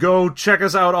 you can go check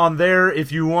us out on there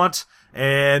if you want,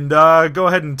 and, go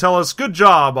ahead and tell us good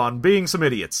job on being some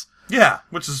idiots. Yeah,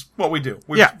 which is what we do.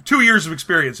 We've Yeah. 2 years of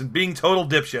experience in being total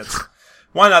dipshits.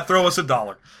 Why not throw us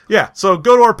 $1? Yeah, so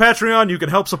go to our Patreon, you can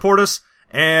help support us,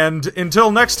 and until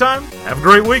next time, have a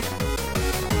great week.